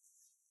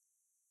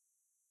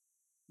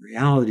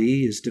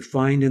 Reality is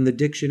defined in the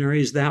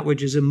dictionary as that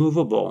which is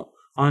immovable,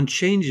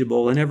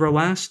 unchangeable, and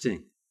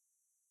everlasting.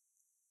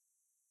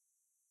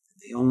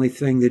 The only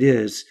thing that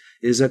is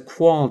a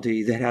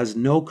quality that has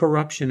no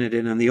corruption in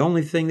it. And the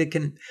only thing that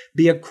can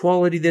be a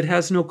quality that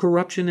has no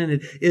corruption in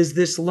it is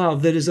this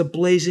love that is a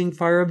blazing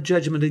fire of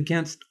judgment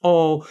against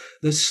all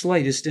the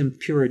slightest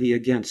impurity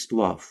against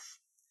love.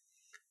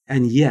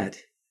 And yet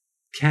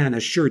can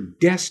assure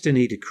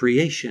destiny to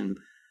creation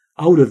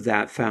out of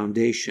that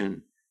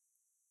foundation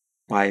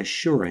by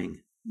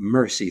assuring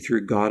mercy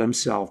through God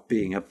himself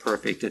being a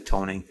perfect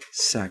atoning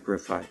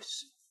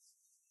sacrifice.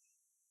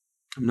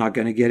 I'm not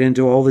going to get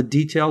into all the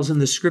details in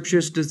the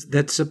scriptures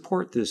that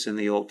support this in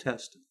the Old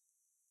Testament.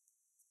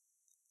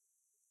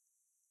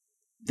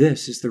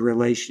 This is the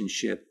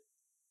relationship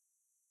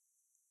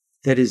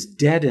that is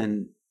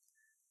deadened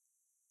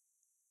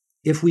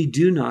if we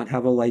do not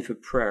have a life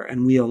of prayer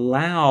and we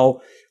allow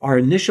our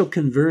initial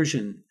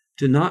conversion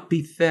to not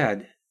be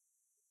fed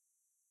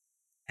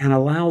and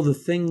allow the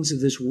things of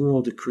this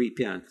world to creep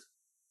in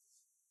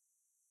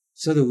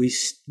so that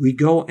we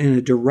go in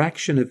a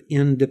direction of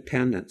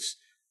independence.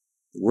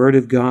 The Word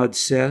of God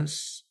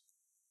says,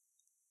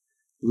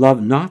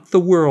 love not the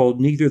world,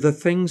 neither the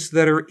things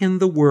that are in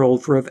the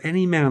world, for if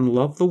any man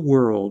love the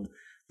world,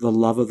 the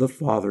love of the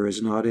Father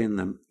is not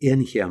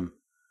in him.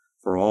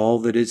 For all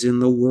that is in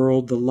the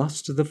world, the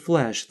lust of the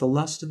flesh, the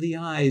lust of the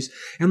eyes,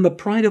 and the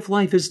pride of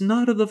life is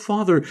not of the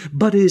Father,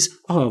 but is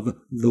of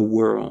the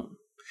world.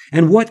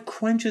 And what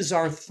quenches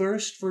our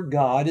thirst for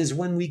God is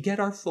when we get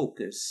our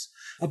focus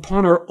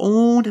upon our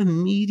own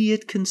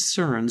immediate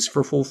concerns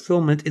for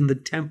fulfillment in the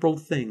temporal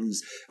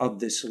things of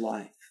this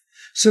life,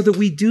 so that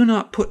we do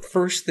not put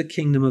first the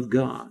kingdom of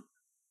God.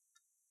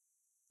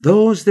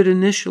 Those that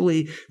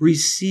initially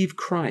receive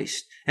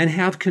Christ and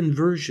have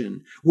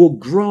conversion will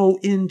grow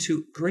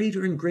into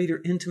greater and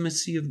greater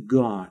intimacy of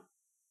God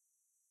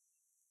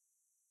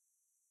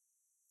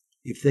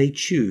if they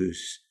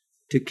choose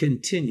to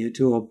continue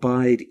to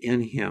abide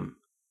in him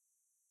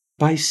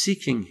by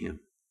seeking him,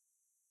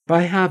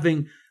 by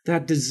having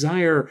that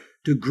desire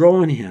to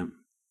grow in him.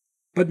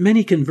 But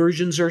many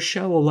conversions are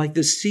shallow, like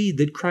the seed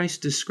that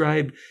Christ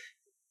described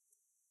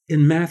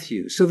in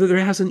Matthew, so that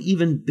there hasn't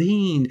even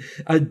been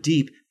a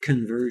deep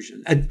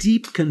conversion. A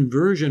deep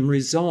conversion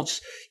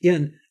results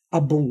in a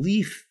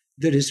belief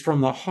that is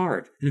from the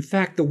heart. In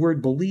fact, the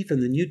word belief in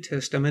the New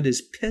Testament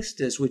is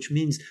pistis, which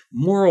means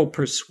moral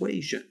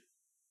persuasion.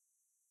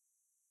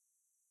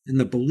 And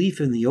the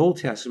belief in the Old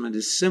Testament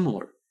is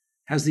similar,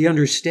 has the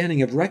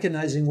understanding of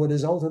recognizing what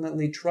is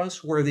ultimately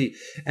trustworthy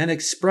and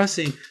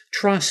expressing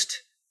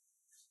trust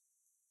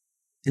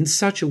in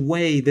such a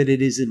way that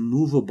it is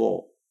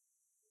immovable.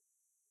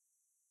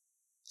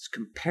 It's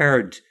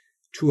compared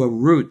to a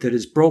root that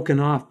is broken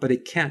off, but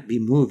it can't be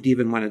moved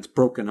even when it's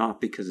broken off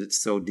because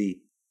it's so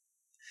deep.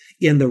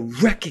 In the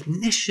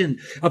recognition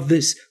of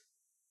this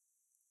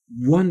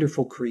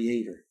wonderful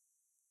Creator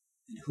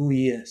and who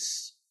he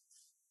is,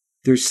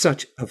 there's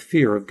such a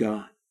fear of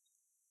God,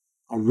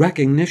 a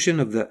recognition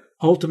of the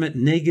ultimate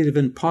negative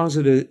and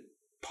positive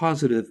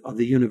of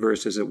the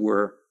universe, as it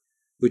were,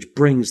 which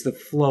brings the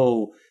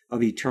flow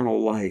of eternal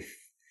life,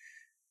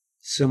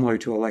 similar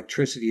to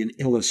electricity and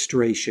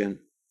illustration.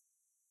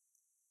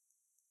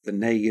 The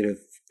negative,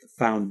 the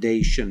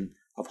foundation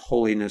of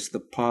holiness, the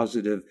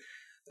positive,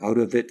 Out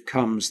of it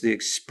comes the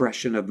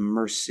expression of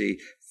mercy,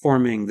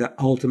 forming the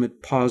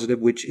ultimate positive,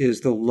 which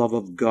is the love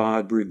of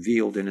God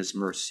revealed in his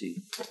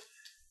mercy.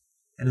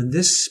 And in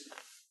this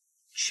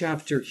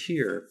chapter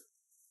here,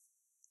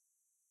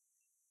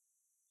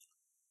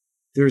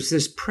 there's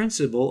this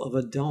principle of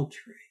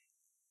adultery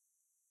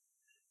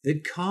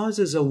that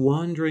causes a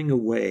wandering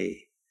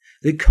away,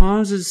 that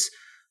causes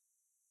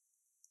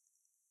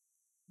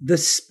the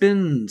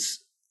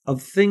spins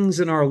of things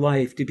in our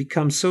life to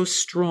become so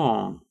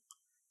strong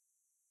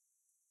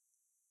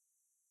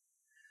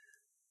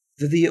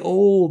that the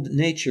old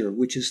nature,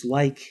 which is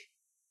like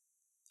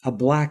a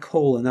black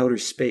hole in outer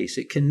space,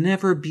 it can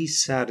never be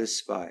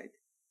satisfied.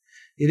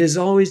 It is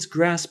always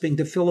grasping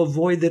to fill a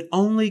void that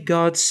only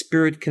God's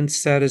Spirit can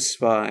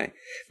satisfy.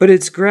 But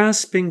it's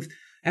grasping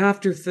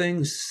after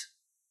things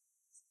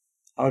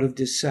out of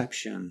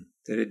deception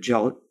that it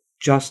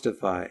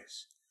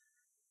justifies.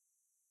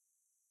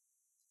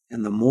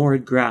 And the more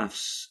it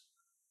grasps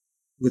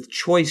with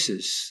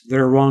choices that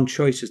are wrong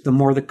choices, the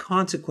more the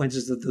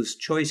consequences of those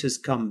choices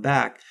come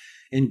back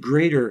in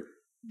greater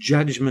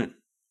judgment,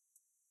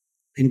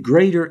 in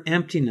greater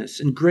emptiness,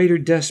 in greater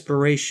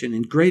desperation,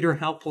 in greater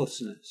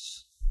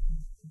helplessness.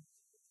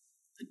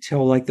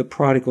 Until, like the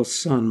prodigal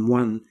son,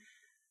 one,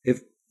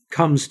 if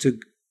comes to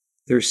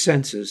their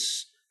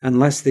senses,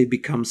 unless they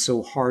become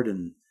so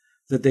hardened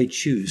that they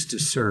choose to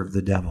serve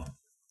the devil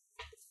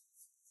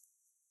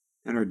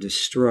and are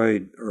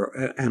destroyed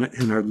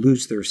and are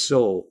lose their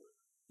soul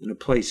in a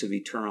place of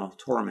eternal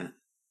torment.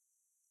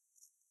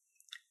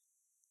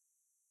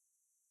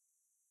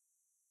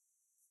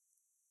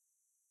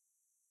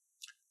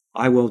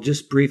 I will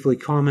just briefly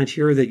comment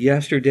here that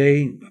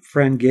yesterday a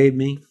friend gave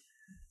me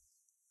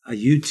a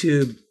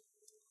YouTube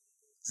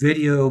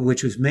video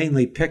which was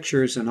mainly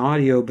pictures and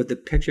audio, but the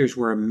pictures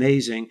were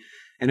amazing.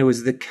 And it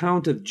was the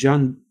account of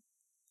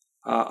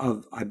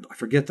I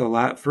forget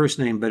the first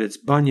name, but it's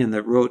Bunyan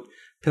that wrote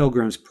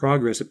Pilgrim's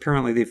Progress.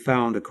 Apparently they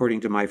found,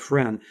 according to my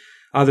friend,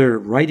 other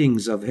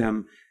writings of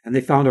him, and they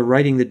found a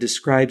writing that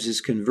describes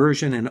his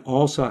conversion and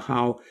also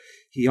how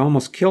he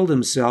almost killed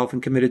himself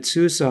and committed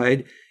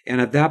suicide. And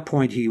at that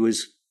point,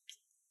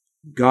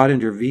 God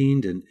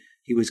intervened and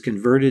he was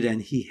converted,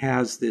 and he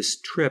has this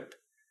trip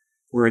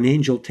where an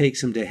angel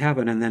takes him to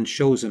heaven and then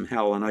shows him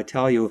hell. And I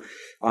tell you,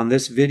 on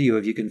this video,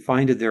 if you can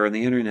find it there on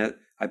the internet,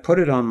 I put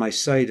it on my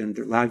site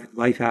under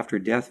Life After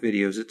Death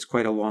videos. It's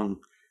quite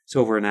it's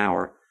over an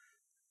hour.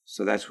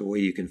 So that's the way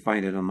you can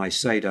find it on my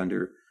site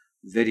under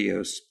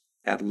videos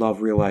at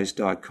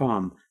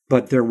loverealized.com.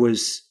 But there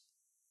was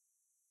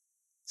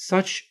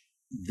such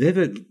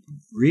vivid,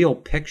 real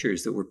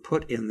pictures that were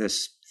put in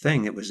this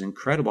thing. It was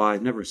incredible.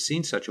 I've never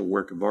seen such a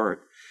work of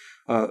art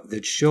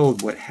that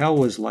showed what hell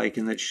was like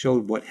and that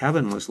showed what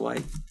heaven was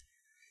like.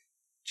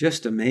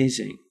 Just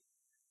amazing.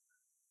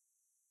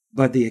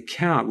 But the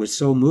account was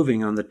so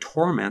moving on the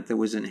torment that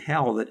was in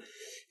hell that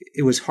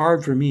it was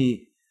hard for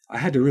me. I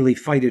had to really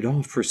fight it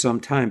off for some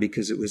time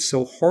because it was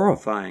so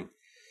horrifying.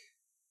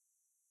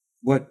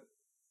 What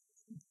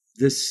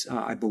this,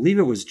 I believe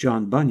it was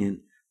John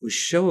Bunyan,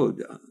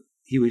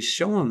 he was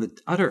showing the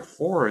utter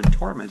horror and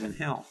torment in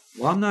hell.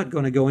 Well, I'm not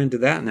going to go into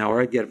that now, or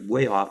I'd get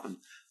way off on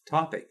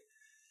topic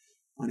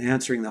on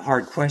answering the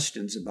hard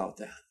questions about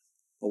that.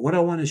 But what I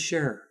want to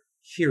share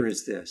here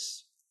is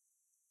this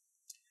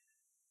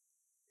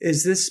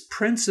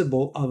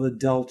principle of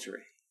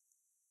adultery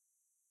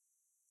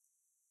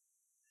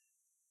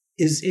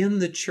is in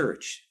the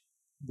church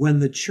when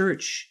the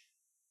church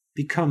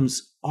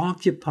becomes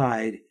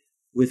occupied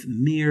with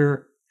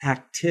mere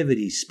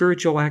activity,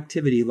 spiritual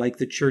activity, like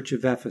the church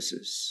of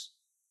Ephesus.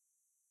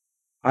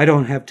 I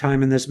don't have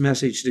time in this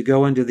message to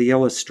go into the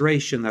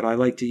illustration that I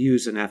like to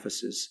use in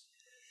Ephesus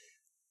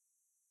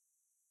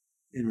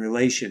in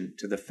relation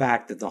to the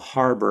fact that the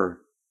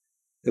harbor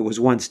that was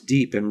once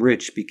deep and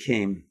rich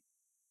became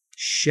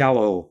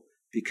shallow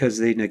because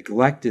they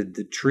neglected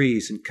the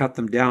trees and cut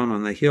them down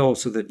on the hill,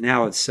 so that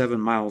now it's 7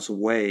 miles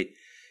away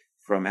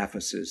from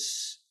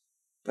Ephesus.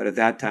 But at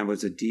that time it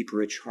was a deep,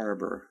 rich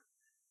harbor.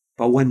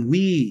 But when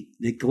we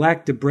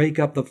neglect to break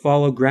up the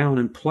fallow ground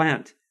and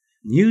plant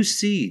new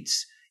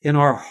seeds in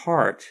our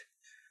heart,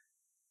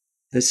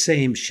 the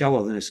same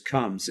shallowness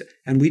comes.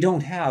 And we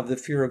don't have the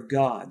fear of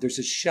God. There's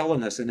a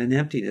shallowness and an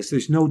emptiness.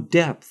 There's no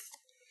depth.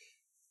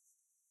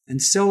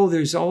 And so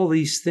there's all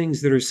these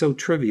things that are so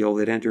trivial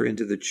that enter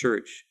into the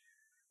church,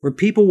 where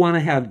people want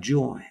to have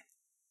joy,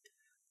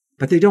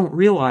 but they don't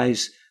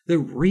realize the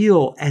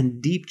real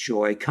and deep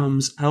joy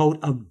comes out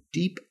of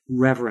deep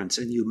reverence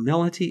and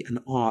humility and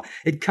awe.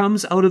 It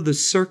comes out of the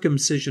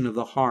circumcision of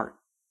the heart.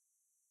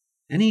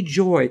 Any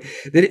joy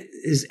that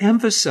is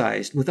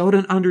emphasized without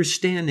an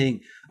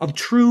understanding of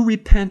true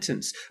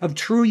repentance, of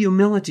true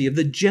humility, of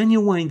the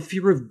genuine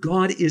fear of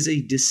God is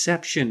a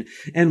deception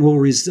and will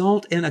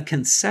result in a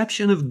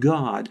conception of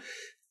God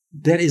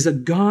that is a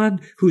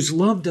God whose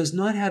love does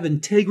not have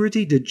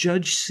integrity to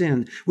judge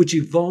sin, which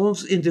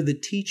evolves into the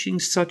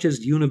teachings such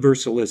as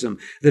universalism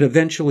that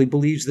eventually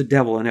believes the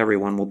devil and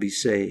everyone will be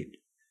saved.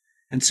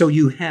 And so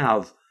you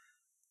have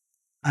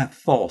a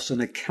false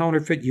and a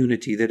counterfeit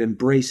unity that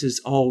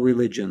embraces all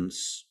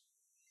religions,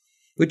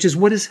 which is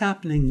what is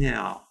happening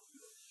now.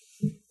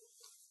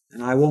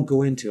 And I won't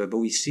go into it, but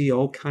we see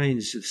all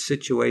kinds of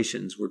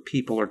situations where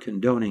people are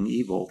condoning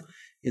evil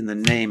in the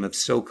name of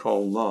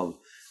so-called love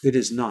that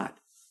is not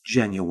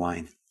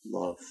genuine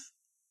love.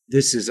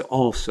 This is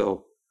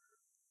also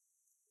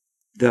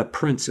the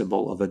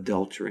principle of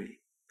adultery.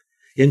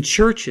 In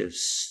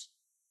churches,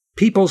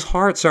 people's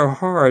hearts are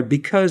hard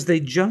because they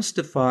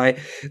justify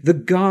the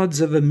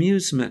gods of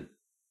amusement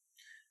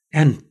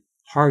and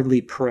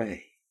hardly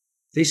pray.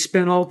 They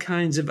spend all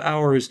kinds of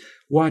hours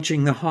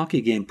watching the hockey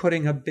game,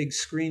 putting up big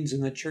screens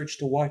in the church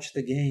to watch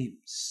the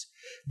games.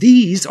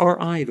 These are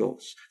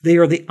idols. They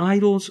are the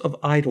idols of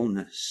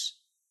idleness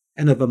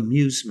and of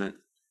amusement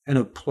and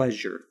of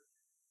pleasure.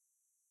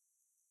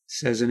 It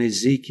says in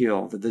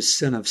Ezekiel that the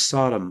sin of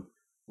Sodom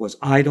was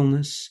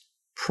idleness,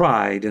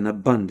 pride, and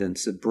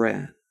abundance of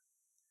bread.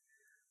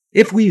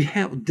 If we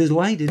had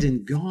delighted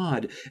in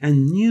God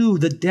and knew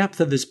the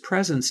depth of His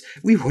presence,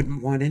 we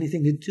wouldn't want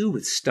anything to do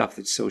with stuff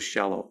that's so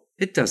shallow.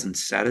 It doesn't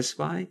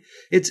satisfy.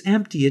 It's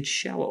empty. It's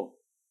shallow.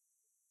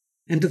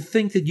 And to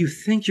think that you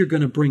think you're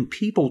going to bring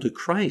people to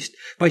Christ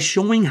by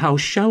showing how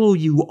shallow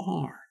you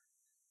are,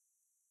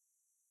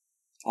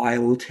 I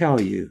will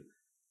tell you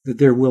that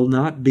there will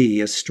not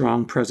be a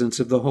strong presence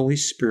of the Holy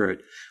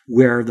Spirit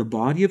where the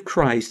body of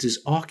Christ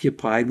is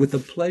occupied with the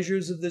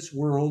pleasures of this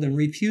world and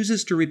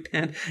refuses to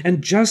repent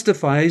and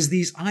justifies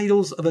these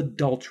idols of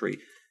adultery.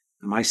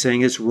 Am I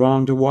saying it's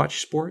wrong to watch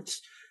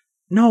sports?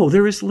 No,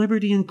 there is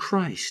liberty in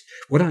Christ.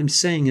 What I'm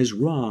saying is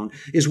wrong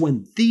is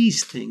when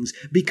these things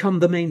become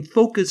the main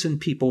focus in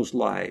people's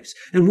lives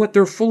and what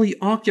they're fully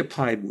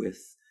occupied with.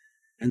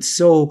 And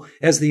so,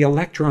 as the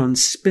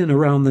electrons spin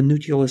around the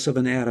nucleus of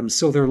an atom,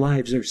 so their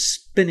lives are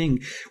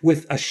spinning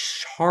with a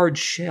hard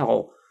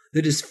shell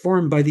that is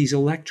formed by these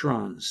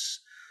electrons,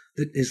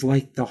 that is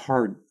like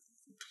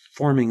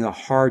forming a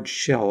hard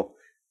shell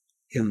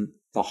in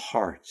the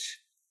heart.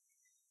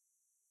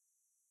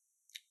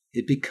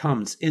 It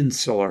becomes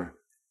insular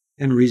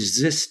and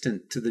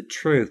resistant to the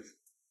truth,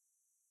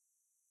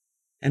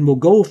 and will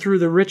go through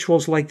the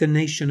rituals like the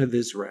nation of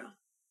Israel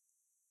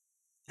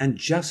and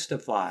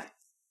justify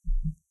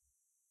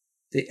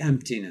the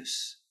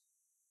emptiness.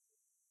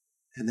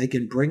 And they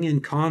can bring in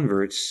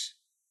converts,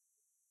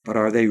 but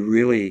are they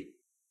really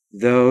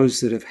those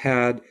that have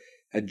had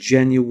a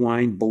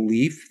genuine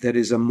belief that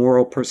is a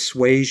moral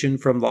persuasion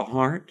from the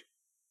heart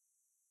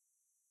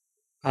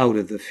out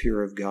of the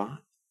fear of God?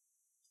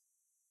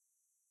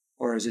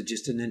 Or is it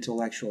just an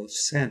intellectual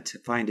assent to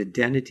find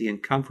identity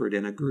and comfort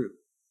in a group?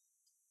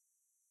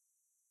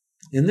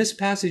 In this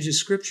passage of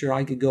Scripture,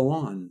 I could go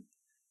on.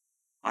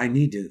 I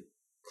need to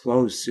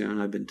close soon.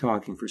 I've been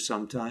talking for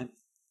some time.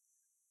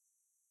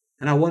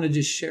 And I want to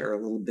just share a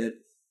little bit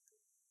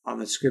on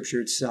the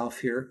Scripture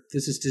itself here.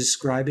 This is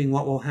describing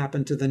what will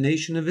happen to the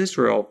nation of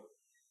Israel.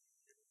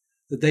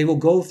 That they will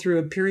go through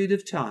a period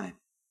of time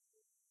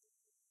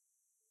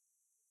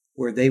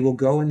where they will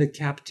go into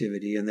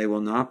captivity and they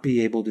will not be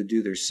able to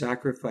do their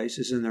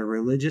sacrifices and their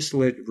religious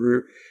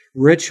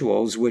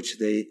rituals which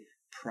they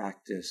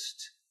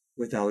practiced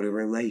without a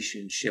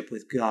relationship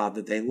with God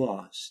that they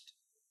lost.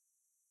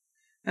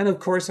 And of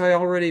course, I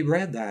already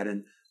read that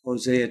in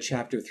Hosea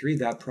chapter 3.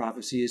 That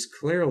prophecy is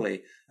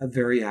clearly a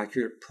very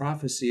accurate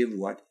prophecy of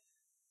what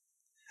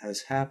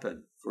has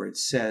happened. For it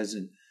says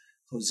in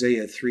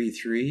Hosea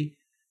 3:3,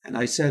 "And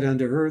I said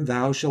unto her,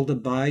 Thou shalt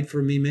abide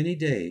for me many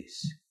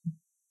days.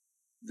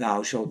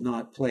 Thou shalt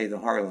not play the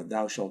harlot.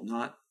 Thou shalt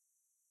not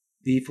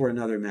be for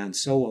another man.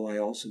 So will I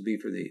also be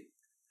for thee.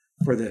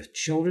 For the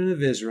children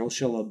of Israel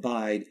shall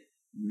abide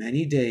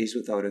many days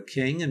without a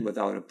king and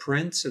without a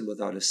prince and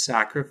without a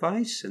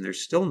sacrifice," and they're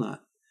still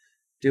not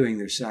doing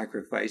their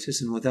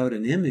sacrifices, "and without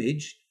an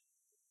image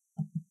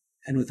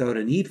and without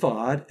an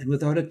ephod and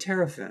without a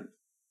teraphim.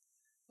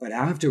 But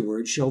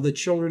afterward shall the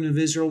children of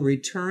Israel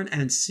return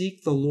and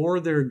seek the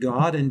Lord their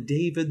God and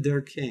David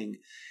their king,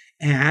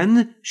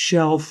 and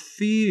shall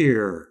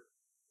fear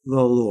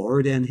the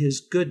Lord and His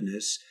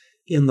goodness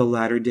in the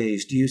latter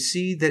days." Do you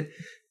see that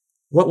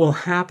what will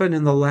happen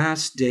in the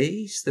last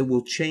days that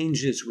will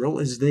change Israel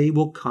is they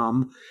will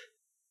come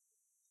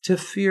to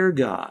fear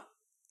God.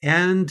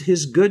 And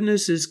His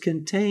goodness is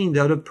contained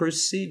out of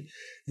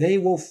they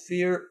will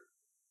fear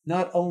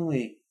not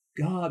only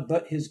God,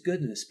 but His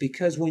goodness.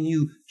 Because when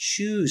you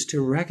choose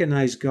to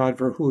recognize God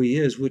for who He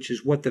is, which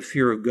is what the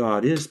fear of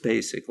God is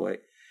basically,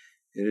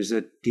 it is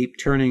a deep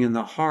turning in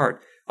the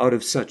heart out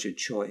of such a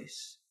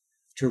choice.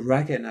 To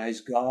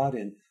recognize God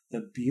in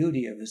the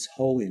beauty of His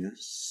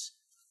holiness,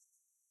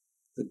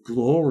 the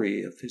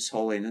glory of His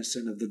holiness,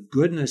 and of the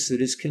goodness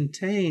that is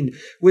contained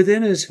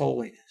within His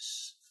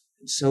holiness.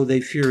 And so they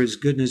fear His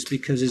goodness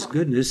because His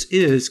goodness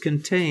is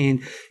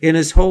contained in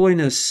His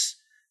holiness.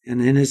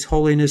 And in His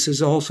holiness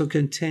is also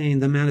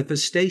contained the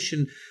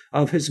manifestation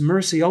of His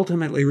mercy,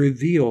 ultimately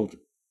revealed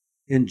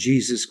in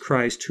Jesus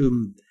Christ,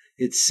 whom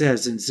it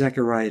says in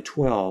Zechariah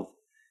 12,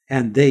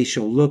 "And they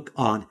shall look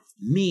on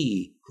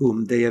me,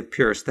 whom they have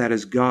pierced." That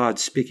is God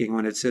speaking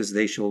when it says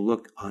they shall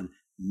look on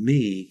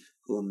me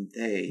whom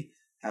they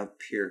have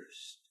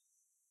pierced.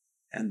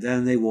 And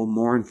then they will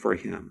mourn for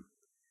him.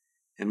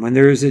 And when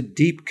there is a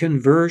deep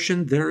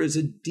conversion, there is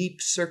a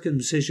deep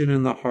circumcision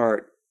in the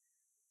heart.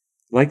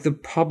 Like the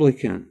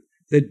publican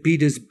that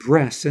beat his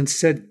breast and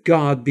said,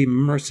 God, be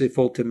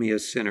merciful to me, a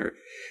sinner.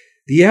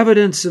 The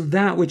evidence of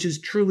that which is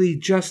truly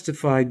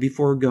justified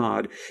before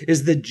God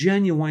is the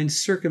genuine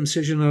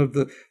circumcision of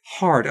the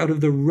heart, out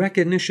of the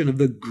recognition of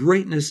the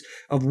greatness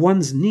of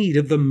one's need,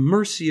 of the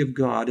mercy of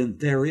God, and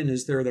therein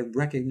is there the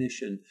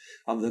recognition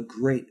of the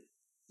great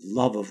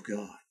love of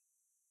God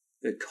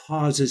that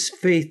causes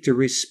faith to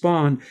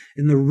respond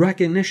in the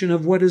recognition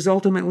of what is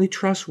ultimately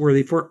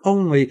trustworthy, for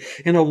only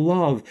in a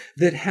love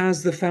that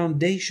has the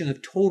foundation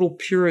of total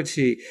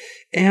purity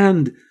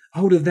and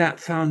out of that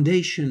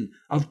foundation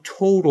of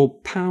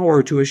total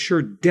power to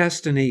assure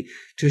destiny,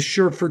 to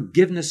assure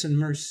forgiveness and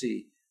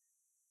mercy,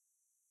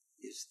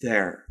 is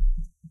there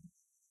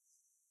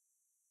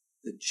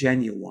the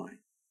genuine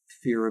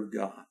fear of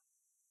God.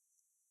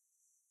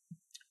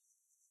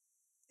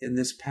 In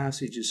this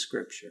passage of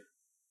Scripture,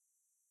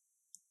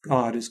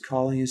 God is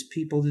calling his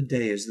people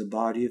today as the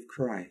body of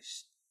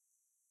Christ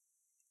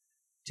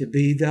to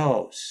be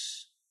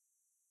those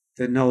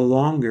that no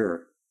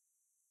longer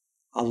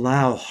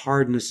allow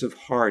hardness of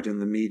heart in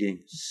the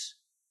meetings.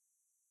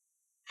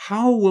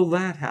 How will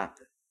that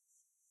happen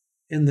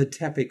in the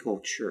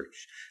typical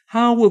church?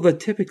 How will the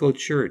typical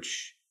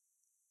church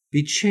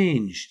be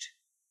changed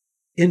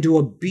into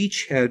a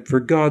beachhead for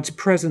God's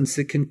presence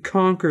that can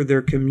conquer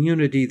their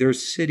community, their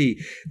city,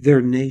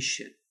 their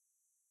nation?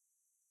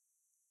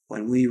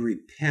 When we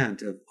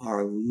repent of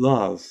our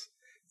love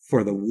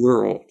for the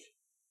world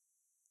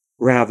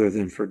rather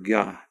than for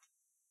God.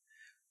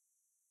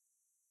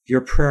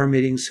 Your prayer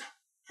meetings,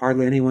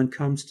 hardly anyone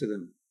comes to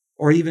them.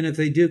 Or even if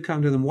they do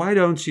come to them, why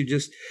don't you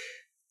just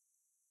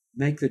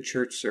make the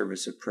church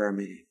service a prayer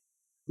meeting?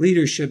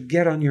 Leadership,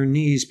 get on your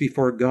knees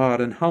before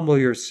God and humble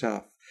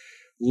yourself.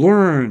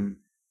 Learn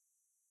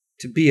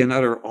to be in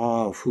utter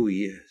awe of who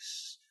he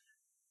is,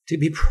 to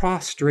be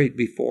prostrate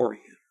before him,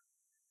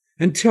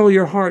 until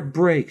your heart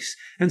breaks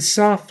and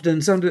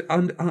softens out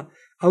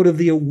of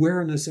the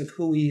awareness of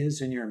who he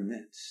is in your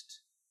midst.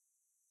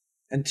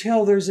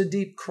 Until there's a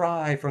deep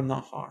cry from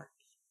the heart.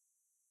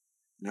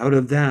 And out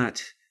of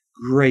that,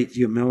 great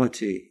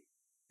humility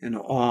and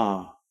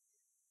awe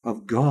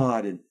of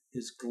God and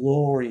his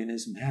glory and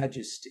his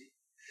majesty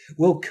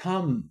will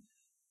come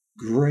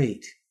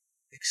great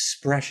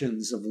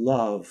expressions of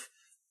love,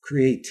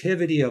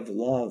 creativity of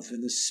love,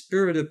 and the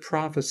spirit of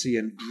prophecy,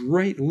 and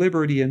great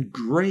liberty and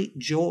great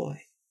joy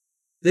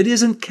that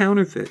isn't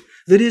counterfeit,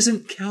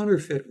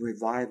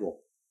 revival,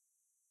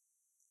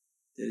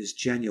 that is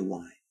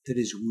genuine, that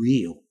is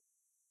real.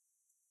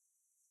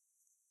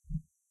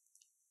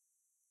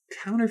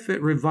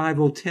 Counterfeit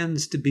revival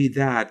tends to be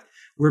that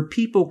where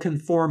people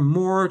conform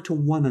more to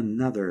one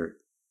another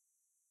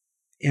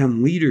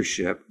and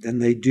leadership than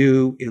they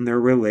do in their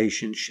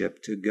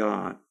relationship to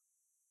God.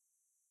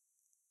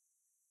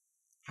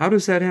 How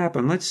does that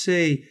happen? Let's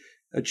say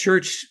a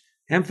church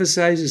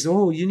emphasizes,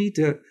 you need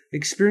to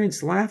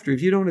experience laughter.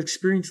 If you don't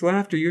experience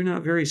laughter, you're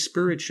not very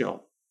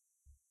spiritual.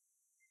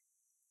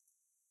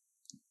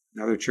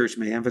 Another church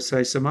may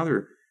emphasize some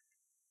other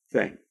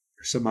thing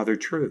or some other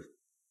truth.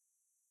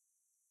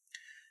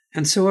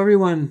 And so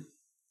everyone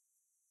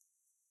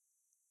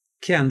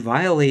can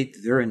violate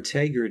their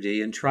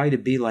integrity and try to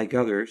be like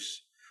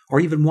others,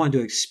 or even want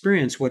to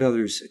experience what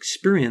others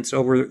experience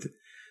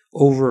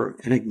over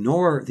and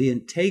ignore the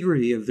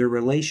integrity of their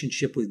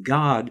relationship with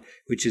God,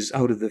 which is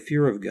out of the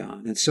fear of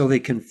God. And so they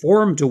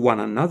conform to one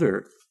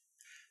another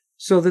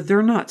so that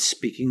they're not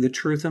speaking the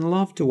truth in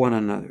love to one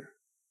another.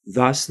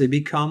 Thus, they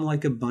become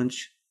like a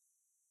bunch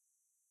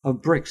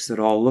of bricks that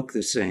all look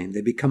the same.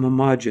 They become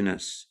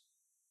homogeneous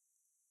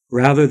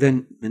rather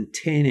than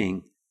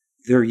maintaining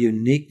their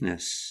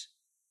uniqueness,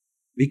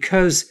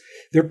 because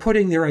they're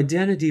putting their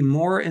identity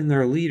more in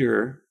their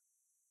leader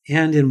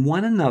and in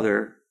one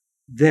another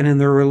than in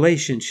their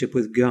relationship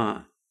with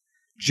God.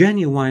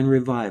 Genuine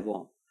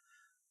revival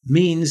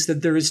means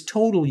that there is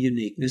total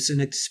uniqueness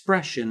and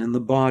expression in the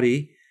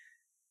body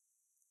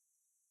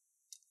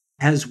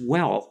as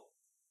well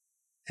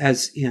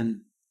as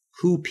in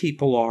who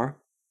people are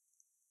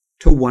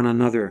to one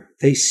another.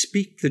 They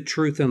speak the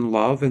truth in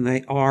love, and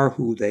they are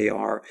who they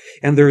are.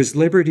 And there is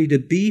liberty to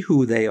be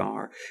who they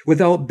are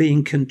without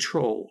being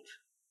controlled.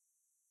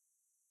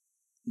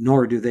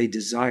 Nor do they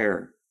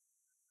desire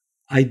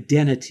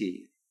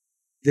identity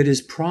that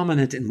is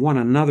prominent in one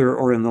another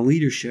or in the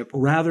leadership.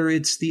 Rather,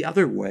 it's the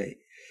other way.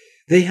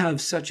 They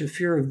have such a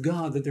fear of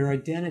God that their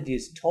identity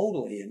is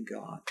totally in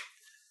God,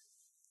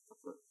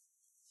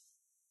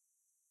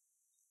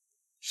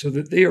 so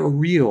that they are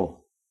real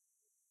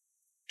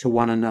to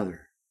one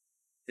another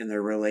in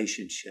their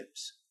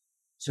relationships,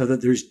 so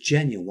that there's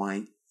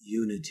genuine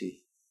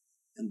unity.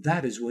 And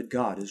that is what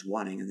God is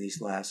wanting in these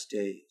last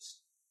days.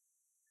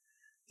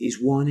 He's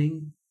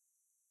wanting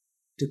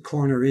to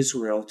corner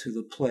Israel to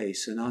the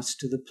place, and us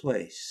to the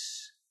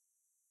place,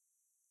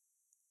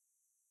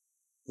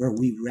 where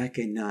we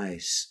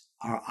recognize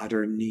our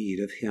utter need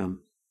of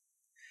Him.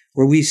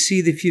 Where we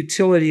see the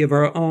futility of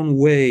our own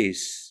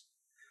ways,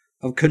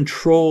 of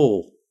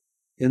control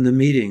in the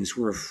meetings.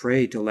 We're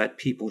afraid to let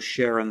people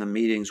share in the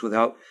meetings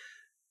without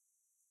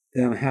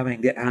them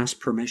having to ask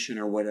permission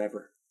or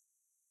whatever.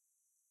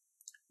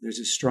 There's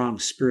a strong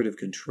spirit of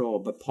control,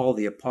 but Paul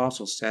the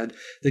Apostle said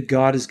that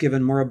God has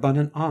given more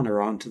abundant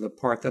honor unto the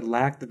part that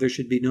lacked, that there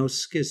should be no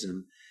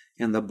schism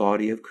in the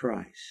body of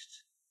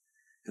Christ.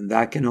 And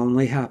that can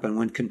only happen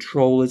when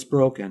control is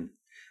broken.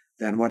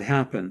 Then what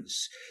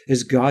happens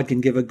is God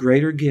can give a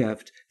greater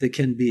gift that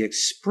can be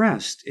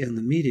expressed in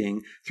the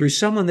meeting through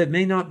someone that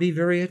may not be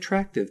very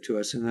attractive to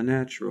us in the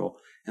natural.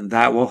 And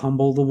that will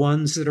humble the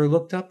ones that are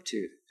looked up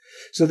to,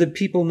 so that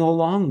people no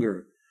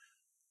longer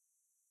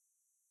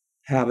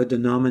have a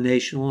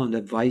denominational and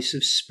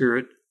divisive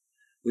spirit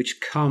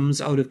which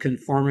comes out of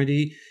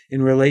conformity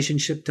in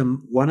relationship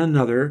to one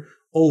another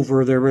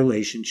over their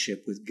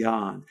relationship with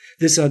God.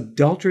 This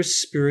adulterous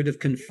spirit of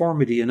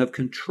conformity and of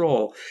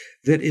control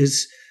that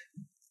is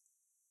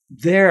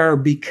there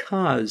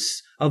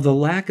because of the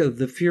lack of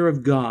the fear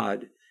of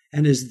God,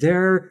 and is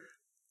there,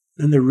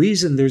 and the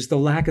reason there's the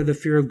lack of the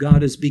fear of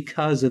God is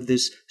because of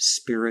this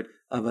spirit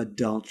of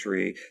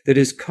adultery that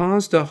has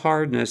caused a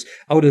hardness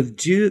out of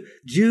due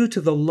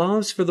to the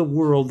loves for the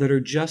world that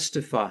are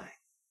justified,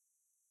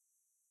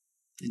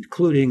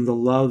 including the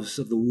loves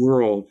of the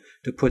world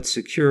to put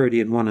security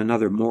in one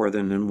another more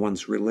than in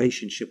one's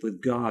relationship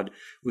with God,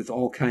 with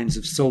all kinds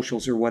of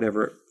socials or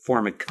whatever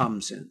form it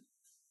comes in.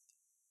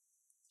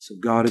 So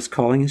God is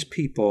calling His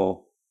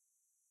people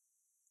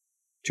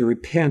to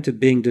repent of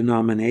being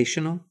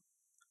denominational,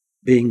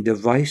 being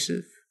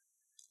divisive,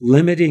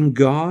 limiting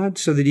God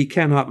so that He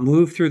cannot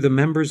move through the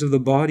members of the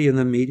body in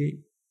the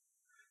meeting,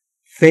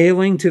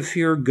 failing to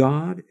fear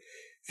God,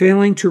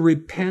 failing to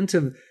repent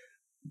of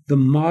the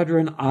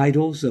modern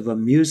idols of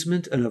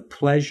amusement and of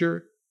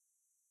pleasure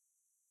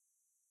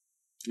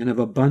and of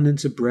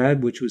abundance of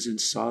bread, which was in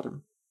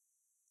Sodom.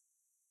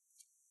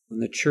 When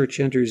the church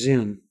enters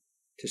in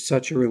to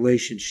such a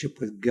relationship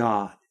with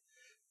God,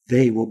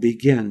 they will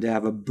begin to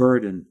have a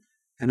burden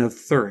and a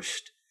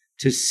thirst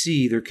to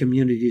see their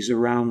communities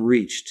around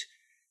reached.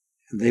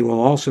 And they will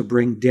also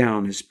bring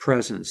down His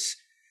presence,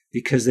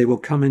 because they will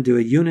come into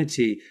a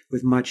unity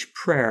with much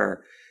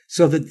prayer,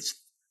 so that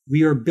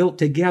we are built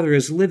together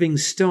as living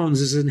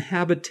stones, as an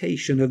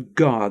habitation of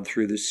God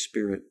through the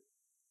Spirit.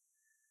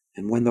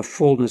 And when the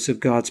fullness of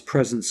God's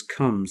presence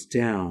comes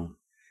down,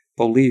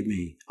 believe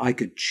me, I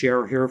could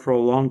share here for a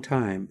long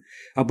time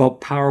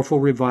about powerful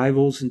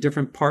revivals in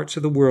different parts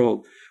of the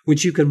world,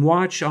 which you can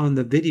watch on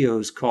the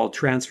videos called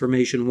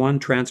Transformation 1,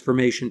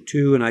 Transformation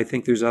 2, and I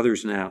think there's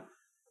others now.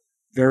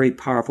 Very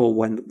powerful,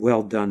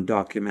 well-done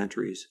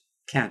documentaries.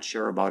 Can't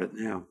share about it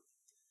now.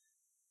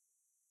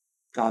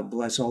 God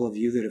bless all of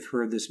you that have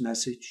heard this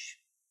message.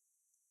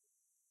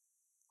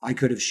 I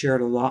could have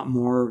shared a lot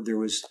more. There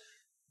was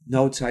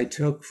notes I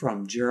took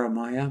from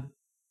Jeremiah,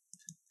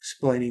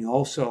 explaining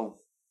also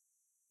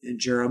in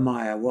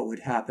Jeremiah what would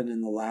happen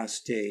in the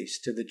last days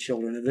to the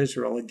children of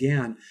Israel.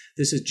 Again,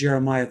 this is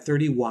Jeremiah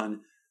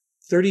 31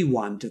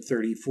 to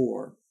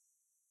 34.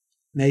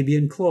 Maybe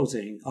in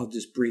closing, I'll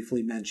just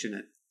briefly mention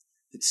it.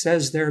 It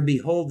says there,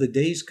 "Behold, the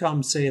days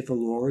come, saith the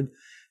Lord,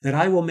 that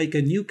I will make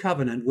a new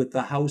covenant with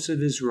the house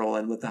of Israel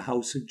and with the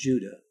house of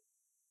Judah,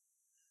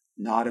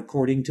 not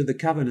according to the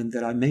covenant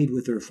that I made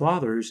with their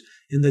fathers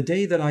in the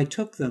day that I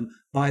took them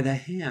by the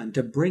hand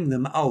to bring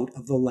them out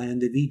of the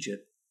land of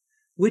Egypt,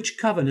 which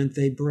covenant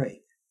they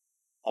break,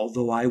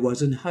 although I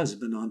was an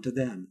husband unto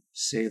them,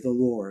 saith the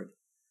Lord.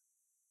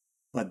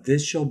 But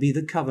this shall be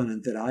the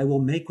covenant that I will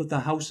make with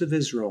the house of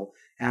Israel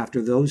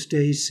after those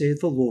days,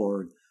 saith the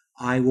Lord.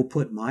 I will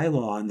put my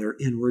law in their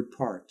inward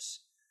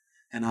parts,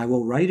 and I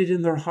will write it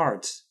in their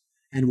hearts,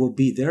 and will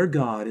be their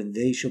God, and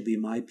they shall be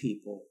my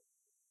people.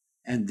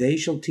 And they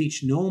shall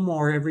teach no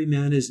more every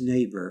man his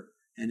neighbor,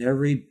 and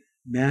every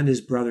man his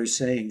brother,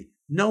 saying,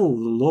 Know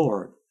the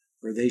Lord,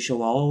 for they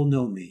shall all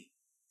know me,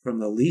 from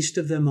the least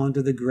of them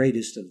unto the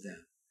greatest of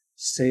them,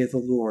 saith the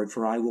Lord,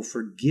 for I will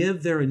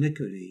forgive their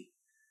iniquity,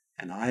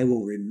 and I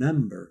will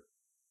remember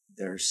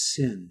their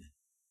sin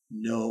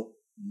no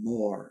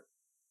more."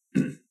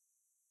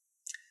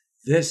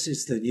 This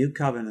is the new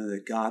covenant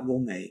that God will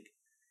make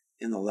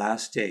in the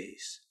last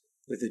days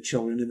with the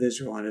children of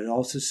Israel. And it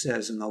also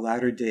says in the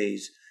latter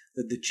days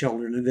that the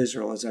children of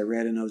Israel, as I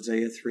read in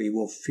Hosea 3,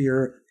 will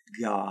fear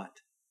God.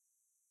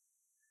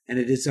 And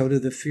it is out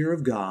of the fear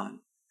of God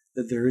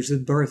that there is the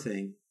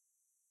birthing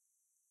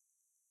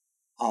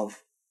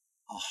of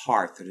a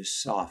heart that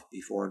is soft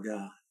before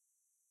God,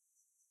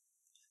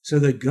 so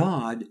that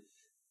God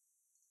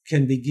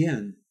can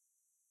begin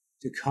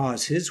to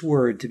cause His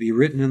word to be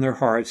written in their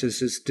hearts,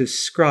 as is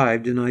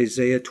described in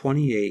Isaiah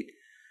 28,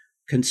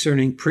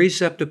 concerning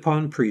precept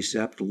upon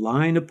precept,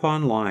 line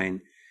upon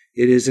line.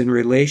 It is in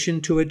relation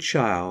to a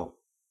child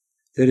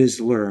that is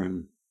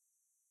learned,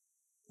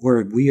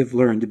 where we have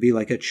learned to be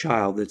like a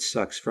child that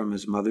sucks from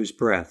his mother's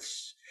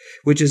breasts,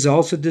 which is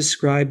also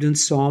described in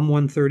Psalm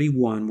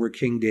 131, where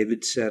King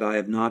David said, I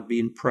have not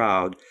been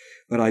proud,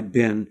 but I've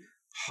been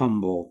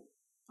humble.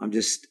 I'm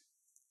just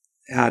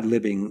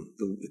ad-libbing.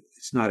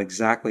 It's not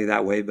exactly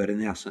that way, but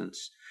in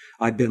essence,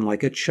 I've been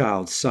like a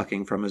child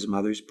sucking from his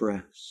mother's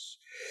breast.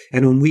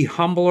 And when we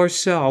humble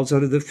ourselves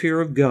out of the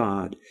fear of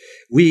God,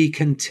 we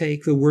can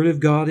take the Word of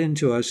God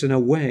into us in a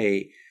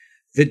way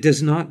that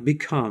does not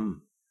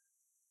become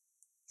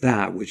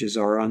that which is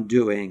our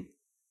undoing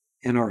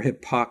and our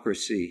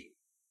hypocrisy,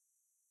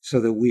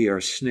 so that we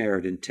are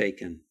snared and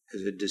taken,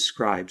 as it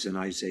describes in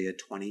Isaiah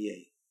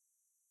 28.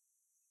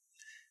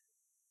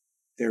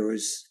 There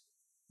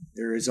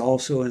is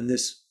also in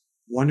this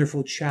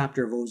wonderful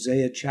chapter of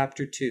Hosea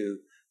chapter 2,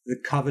 the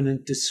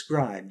covenant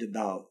described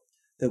about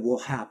that will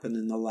happen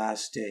in the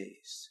last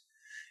days.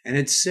 And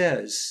it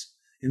says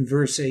in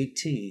verse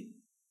 18,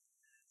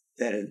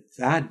 that at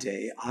that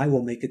day I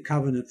will make a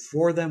covenant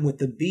for them with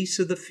the beasts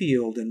of the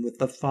field and with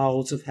the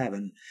fowls of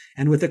heaven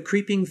and with the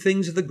creeping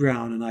things of the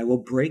ground, and I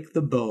will break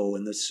the bow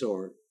and the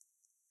sword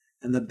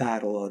and the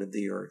battle out of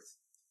the earth.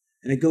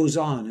 And it goes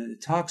on, and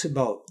it talks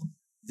about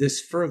this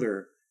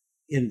further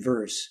in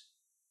verse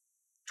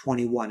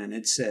 21, and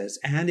it says,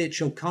 and it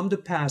shall come to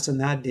pass in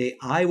that day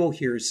I will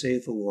hear,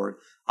 saith the Lord,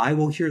 I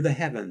will hear the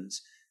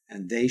heavens,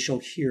 and they shall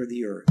hear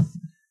the earth,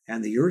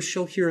 and the earth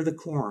shall hear the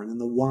corn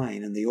and the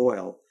wine and the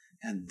oil,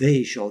 and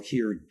they shall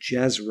hear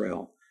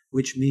Jezreel,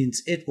 which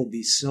means it will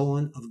be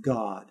sown of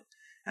God.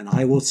 And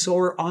I will sow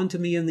her unto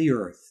me in the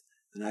earth,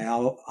 and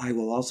I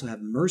will also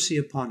have mercy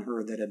upon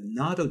her that have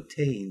not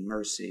obtained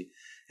mercy,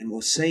 and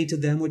will say to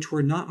them which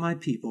were not my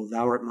people,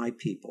 thou art my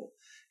people,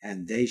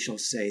 and they shall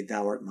say,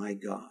 thou art my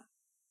God.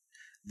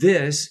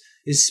 This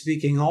is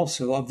speaking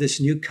also of this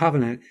new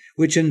covenant,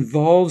 which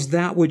involves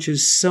that which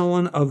is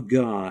sown of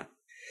God.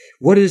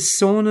 What is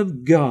sown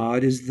of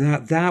God is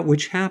that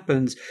which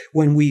happens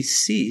when we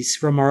cease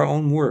from our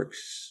own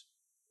works.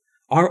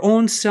 Our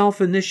own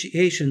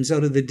self-initiations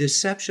out of the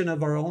deception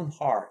of our own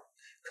heart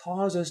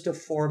cause us to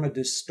form a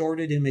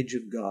distorted image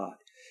of God,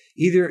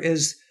 either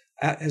as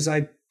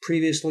I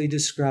previously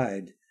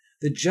described,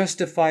 that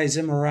justifies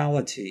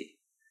immorality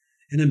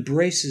and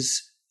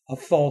embraces a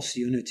false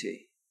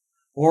unity,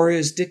 or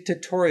is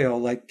dictatorial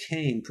like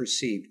Cain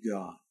perceived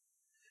God,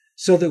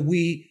 so that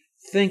we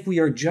think we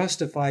are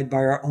justified by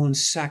our own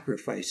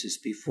sacrifices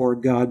before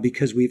God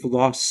because we've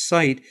lost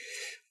sight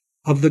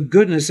of the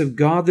goodness of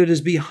God that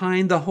is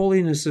behind the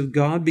holiness of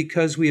God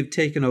because we have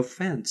taken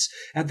offense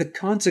at the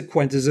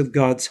consequences of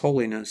God's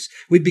holiness.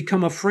 We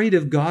become afraid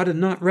of God and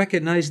not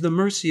recognize the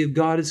mercy of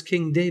God, as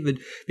King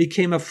David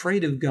became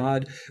afraid of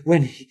God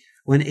when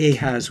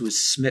Ahaz was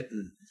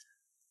smitten.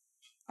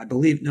 I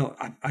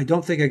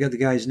don't think I got the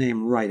guy's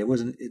name right.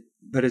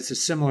 But it's a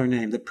similar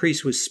name. The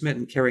priest was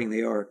smitten carrying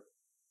the ark.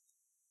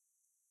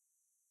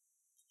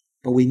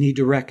 But we need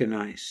to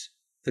recognize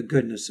the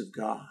goodness of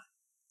God.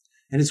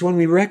 And it's when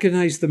we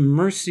recognize the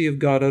mercy of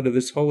God out of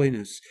His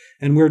holiness,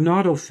 and we're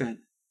not offended,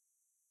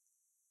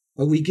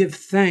 but we give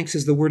thanks,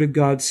 as the Word of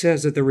God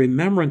says, at the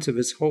remembrance of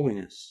His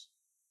holiness,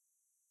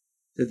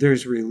 that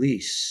there's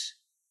release.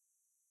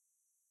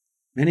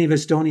 Many of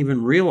us don't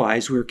even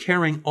realize we're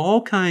carrying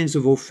all kinds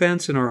of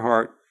offense in our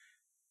heart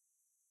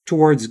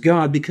towards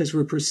God because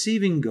we're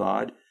perceiving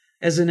God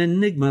as an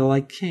enigma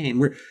like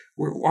Cain.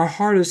 Our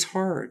heart is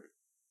hard.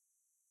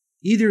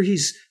 Either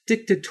He's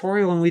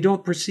dictatorial and we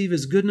don't perceive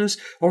His goodness,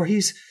 or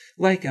He's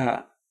like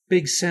a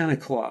big Santa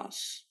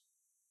Claus,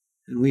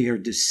 and we are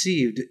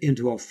deceived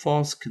into a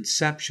false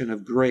conception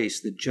of grace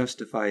that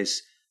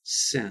justifies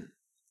sin.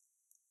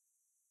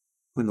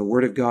 When the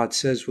Word of God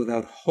says,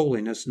 without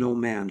holiness no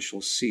man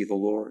shall see the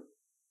Lord.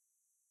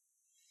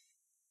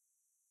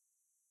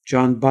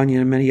 John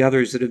Bunyan and many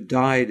others that have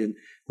died and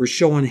were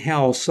shown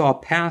hell saw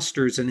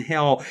pastors in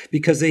hell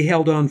because they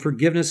held on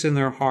forgiveness in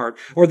their heart,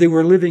 or they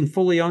were living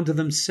fully unto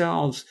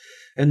themselves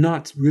and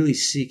not really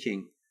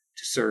seeking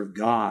to serve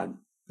God,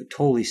 but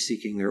totally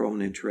seeking their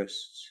own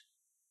interests.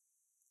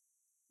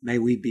 May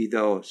we be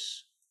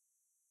those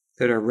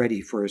that are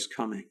ready for His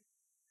coming.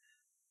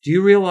 Do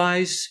you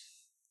realize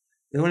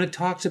that when it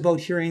talks about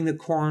hearing the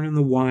corn and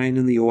the wine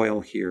and the oil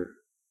here,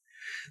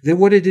 that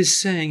what it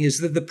is saying is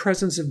that the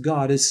presence of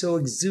God is so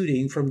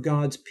exuding from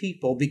God's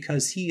people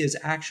because He is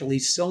actually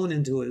sown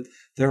into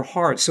their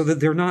hearts, so that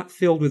they're not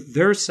filled with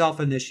their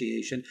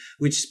self-initiation,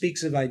 which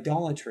speaks of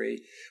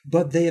idolatry,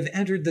 but they have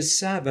entered the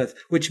Sabbath,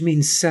 which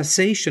means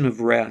cessation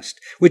of rest,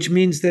 which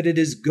means that it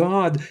is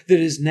God that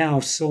is now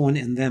sown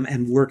in them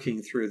and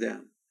working through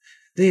them.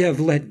 They have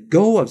let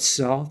go of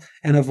self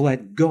and have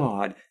let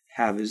God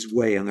have His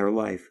way in their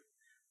life.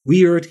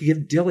 We are to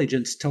give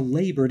diligence to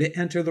labor to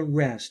enter the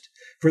rest,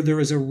 for there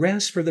is a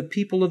rest for the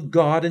people of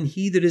God, and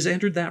he that has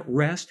entered that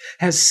rest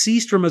has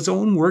ceased from his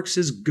own works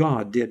as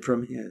God did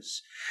from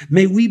his.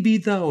 May we be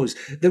those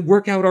that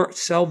work out our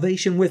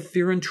salvation with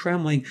fear and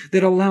trembling,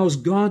 that allows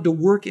God to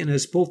work in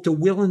us both to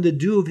will and to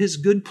do of His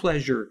good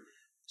pleasure,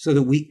 so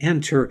that we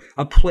enter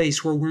a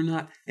place where we're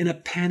not in a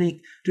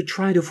panic to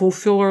try to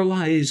fulfill our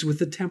lives with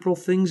the temporal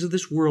things of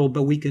this world,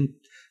 but we can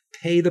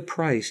pay the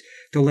price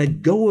to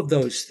let go of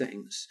those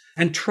things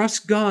and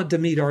trust God to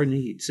meet our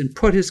needs and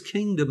put His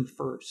kingdom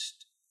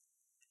first.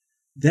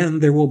 then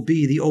there will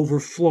be the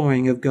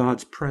overflowing of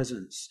God's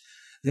presence.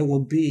 There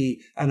will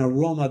be an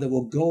aroma that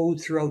will go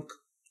throughout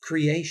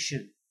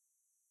creation,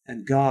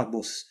 and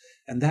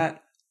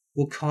that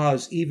will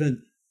cause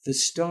even the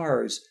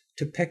stars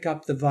to pick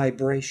up the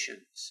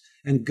vibrations.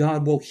 And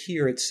God will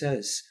hear, it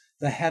says,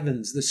 the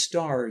heavens, the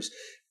stars,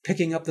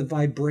 picking up the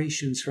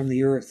vibrations from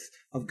the earth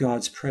of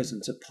God's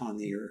presence upon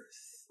the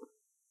earth.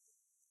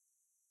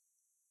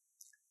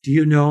 Do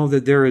you know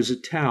that there is a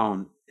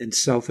town in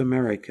South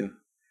America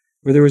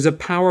where there was a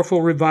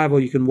powerful revival?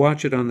 You can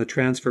watch it on the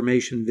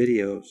transformation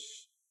videos.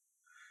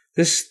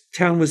 This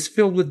town was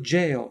filled with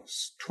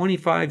jails,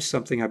 25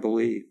 something, I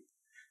believe,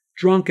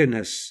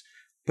 drunkenness,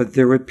 but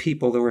there were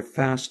people that were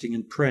fasting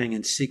and praying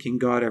and seeking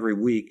God every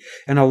week.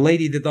 And a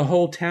lady that the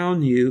whole town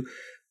knew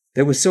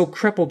that was so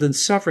crippled and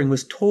suffering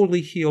was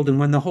totally healed. And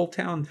when the whole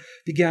town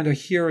began to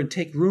hear and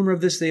take rumor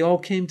of this, they all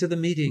came to the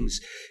meetings,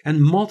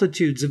 and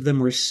multitudes of them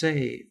were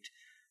saved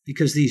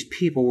because these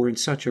people were in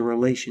such a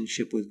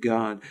relationship with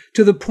God,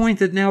 to the point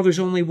that now there's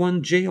only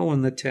one jail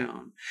in the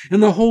town.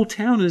 And the whole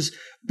town is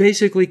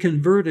basically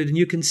converted. And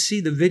you can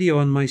see the video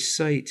on my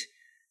site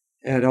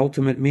at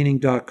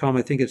ultimatemeaning.com.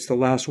 I think it's the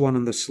last one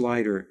on the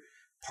slider,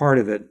 part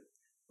of it,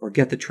 or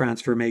get the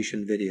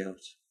transformation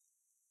videos.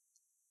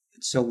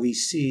 And so we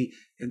see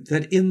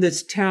that in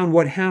this town,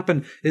 what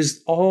happened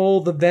is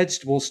all the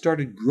vegetables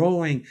started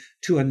growing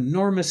to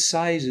enormous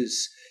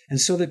sizes. And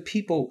so that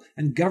people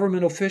and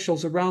government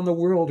officials around the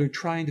world are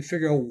trying to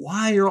figure out,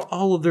 why are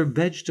all of their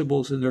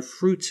vegetables and their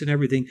fruits and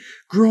everything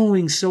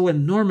growing so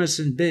enormous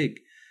and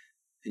big?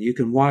 And you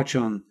can watch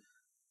on,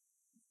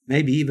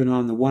 maybe even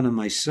on the one on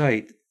my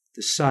site,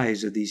 the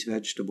size of these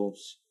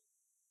vegetables.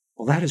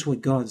 Well, that is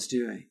what God's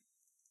doing.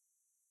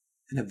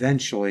 And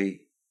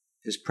eventually,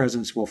 his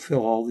presence will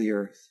fill all the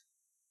earth,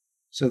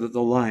 so that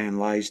the lion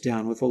lies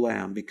down with the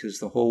lamb, because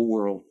the whole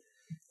world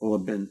will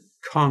have been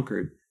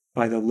conquered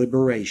by the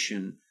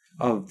liberation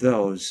of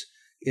those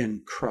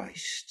in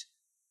Christ,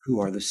 who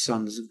are the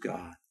sons of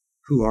God,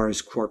 who are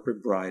his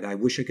corporate bride. I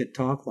wish I could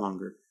talk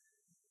longer,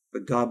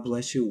 but God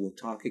bless you. We'll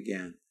talk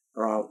again,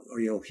 or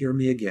you'll hear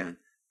me again.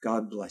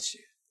 God bless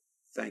you.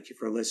 Thank you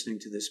for listening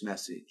to this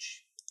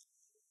message.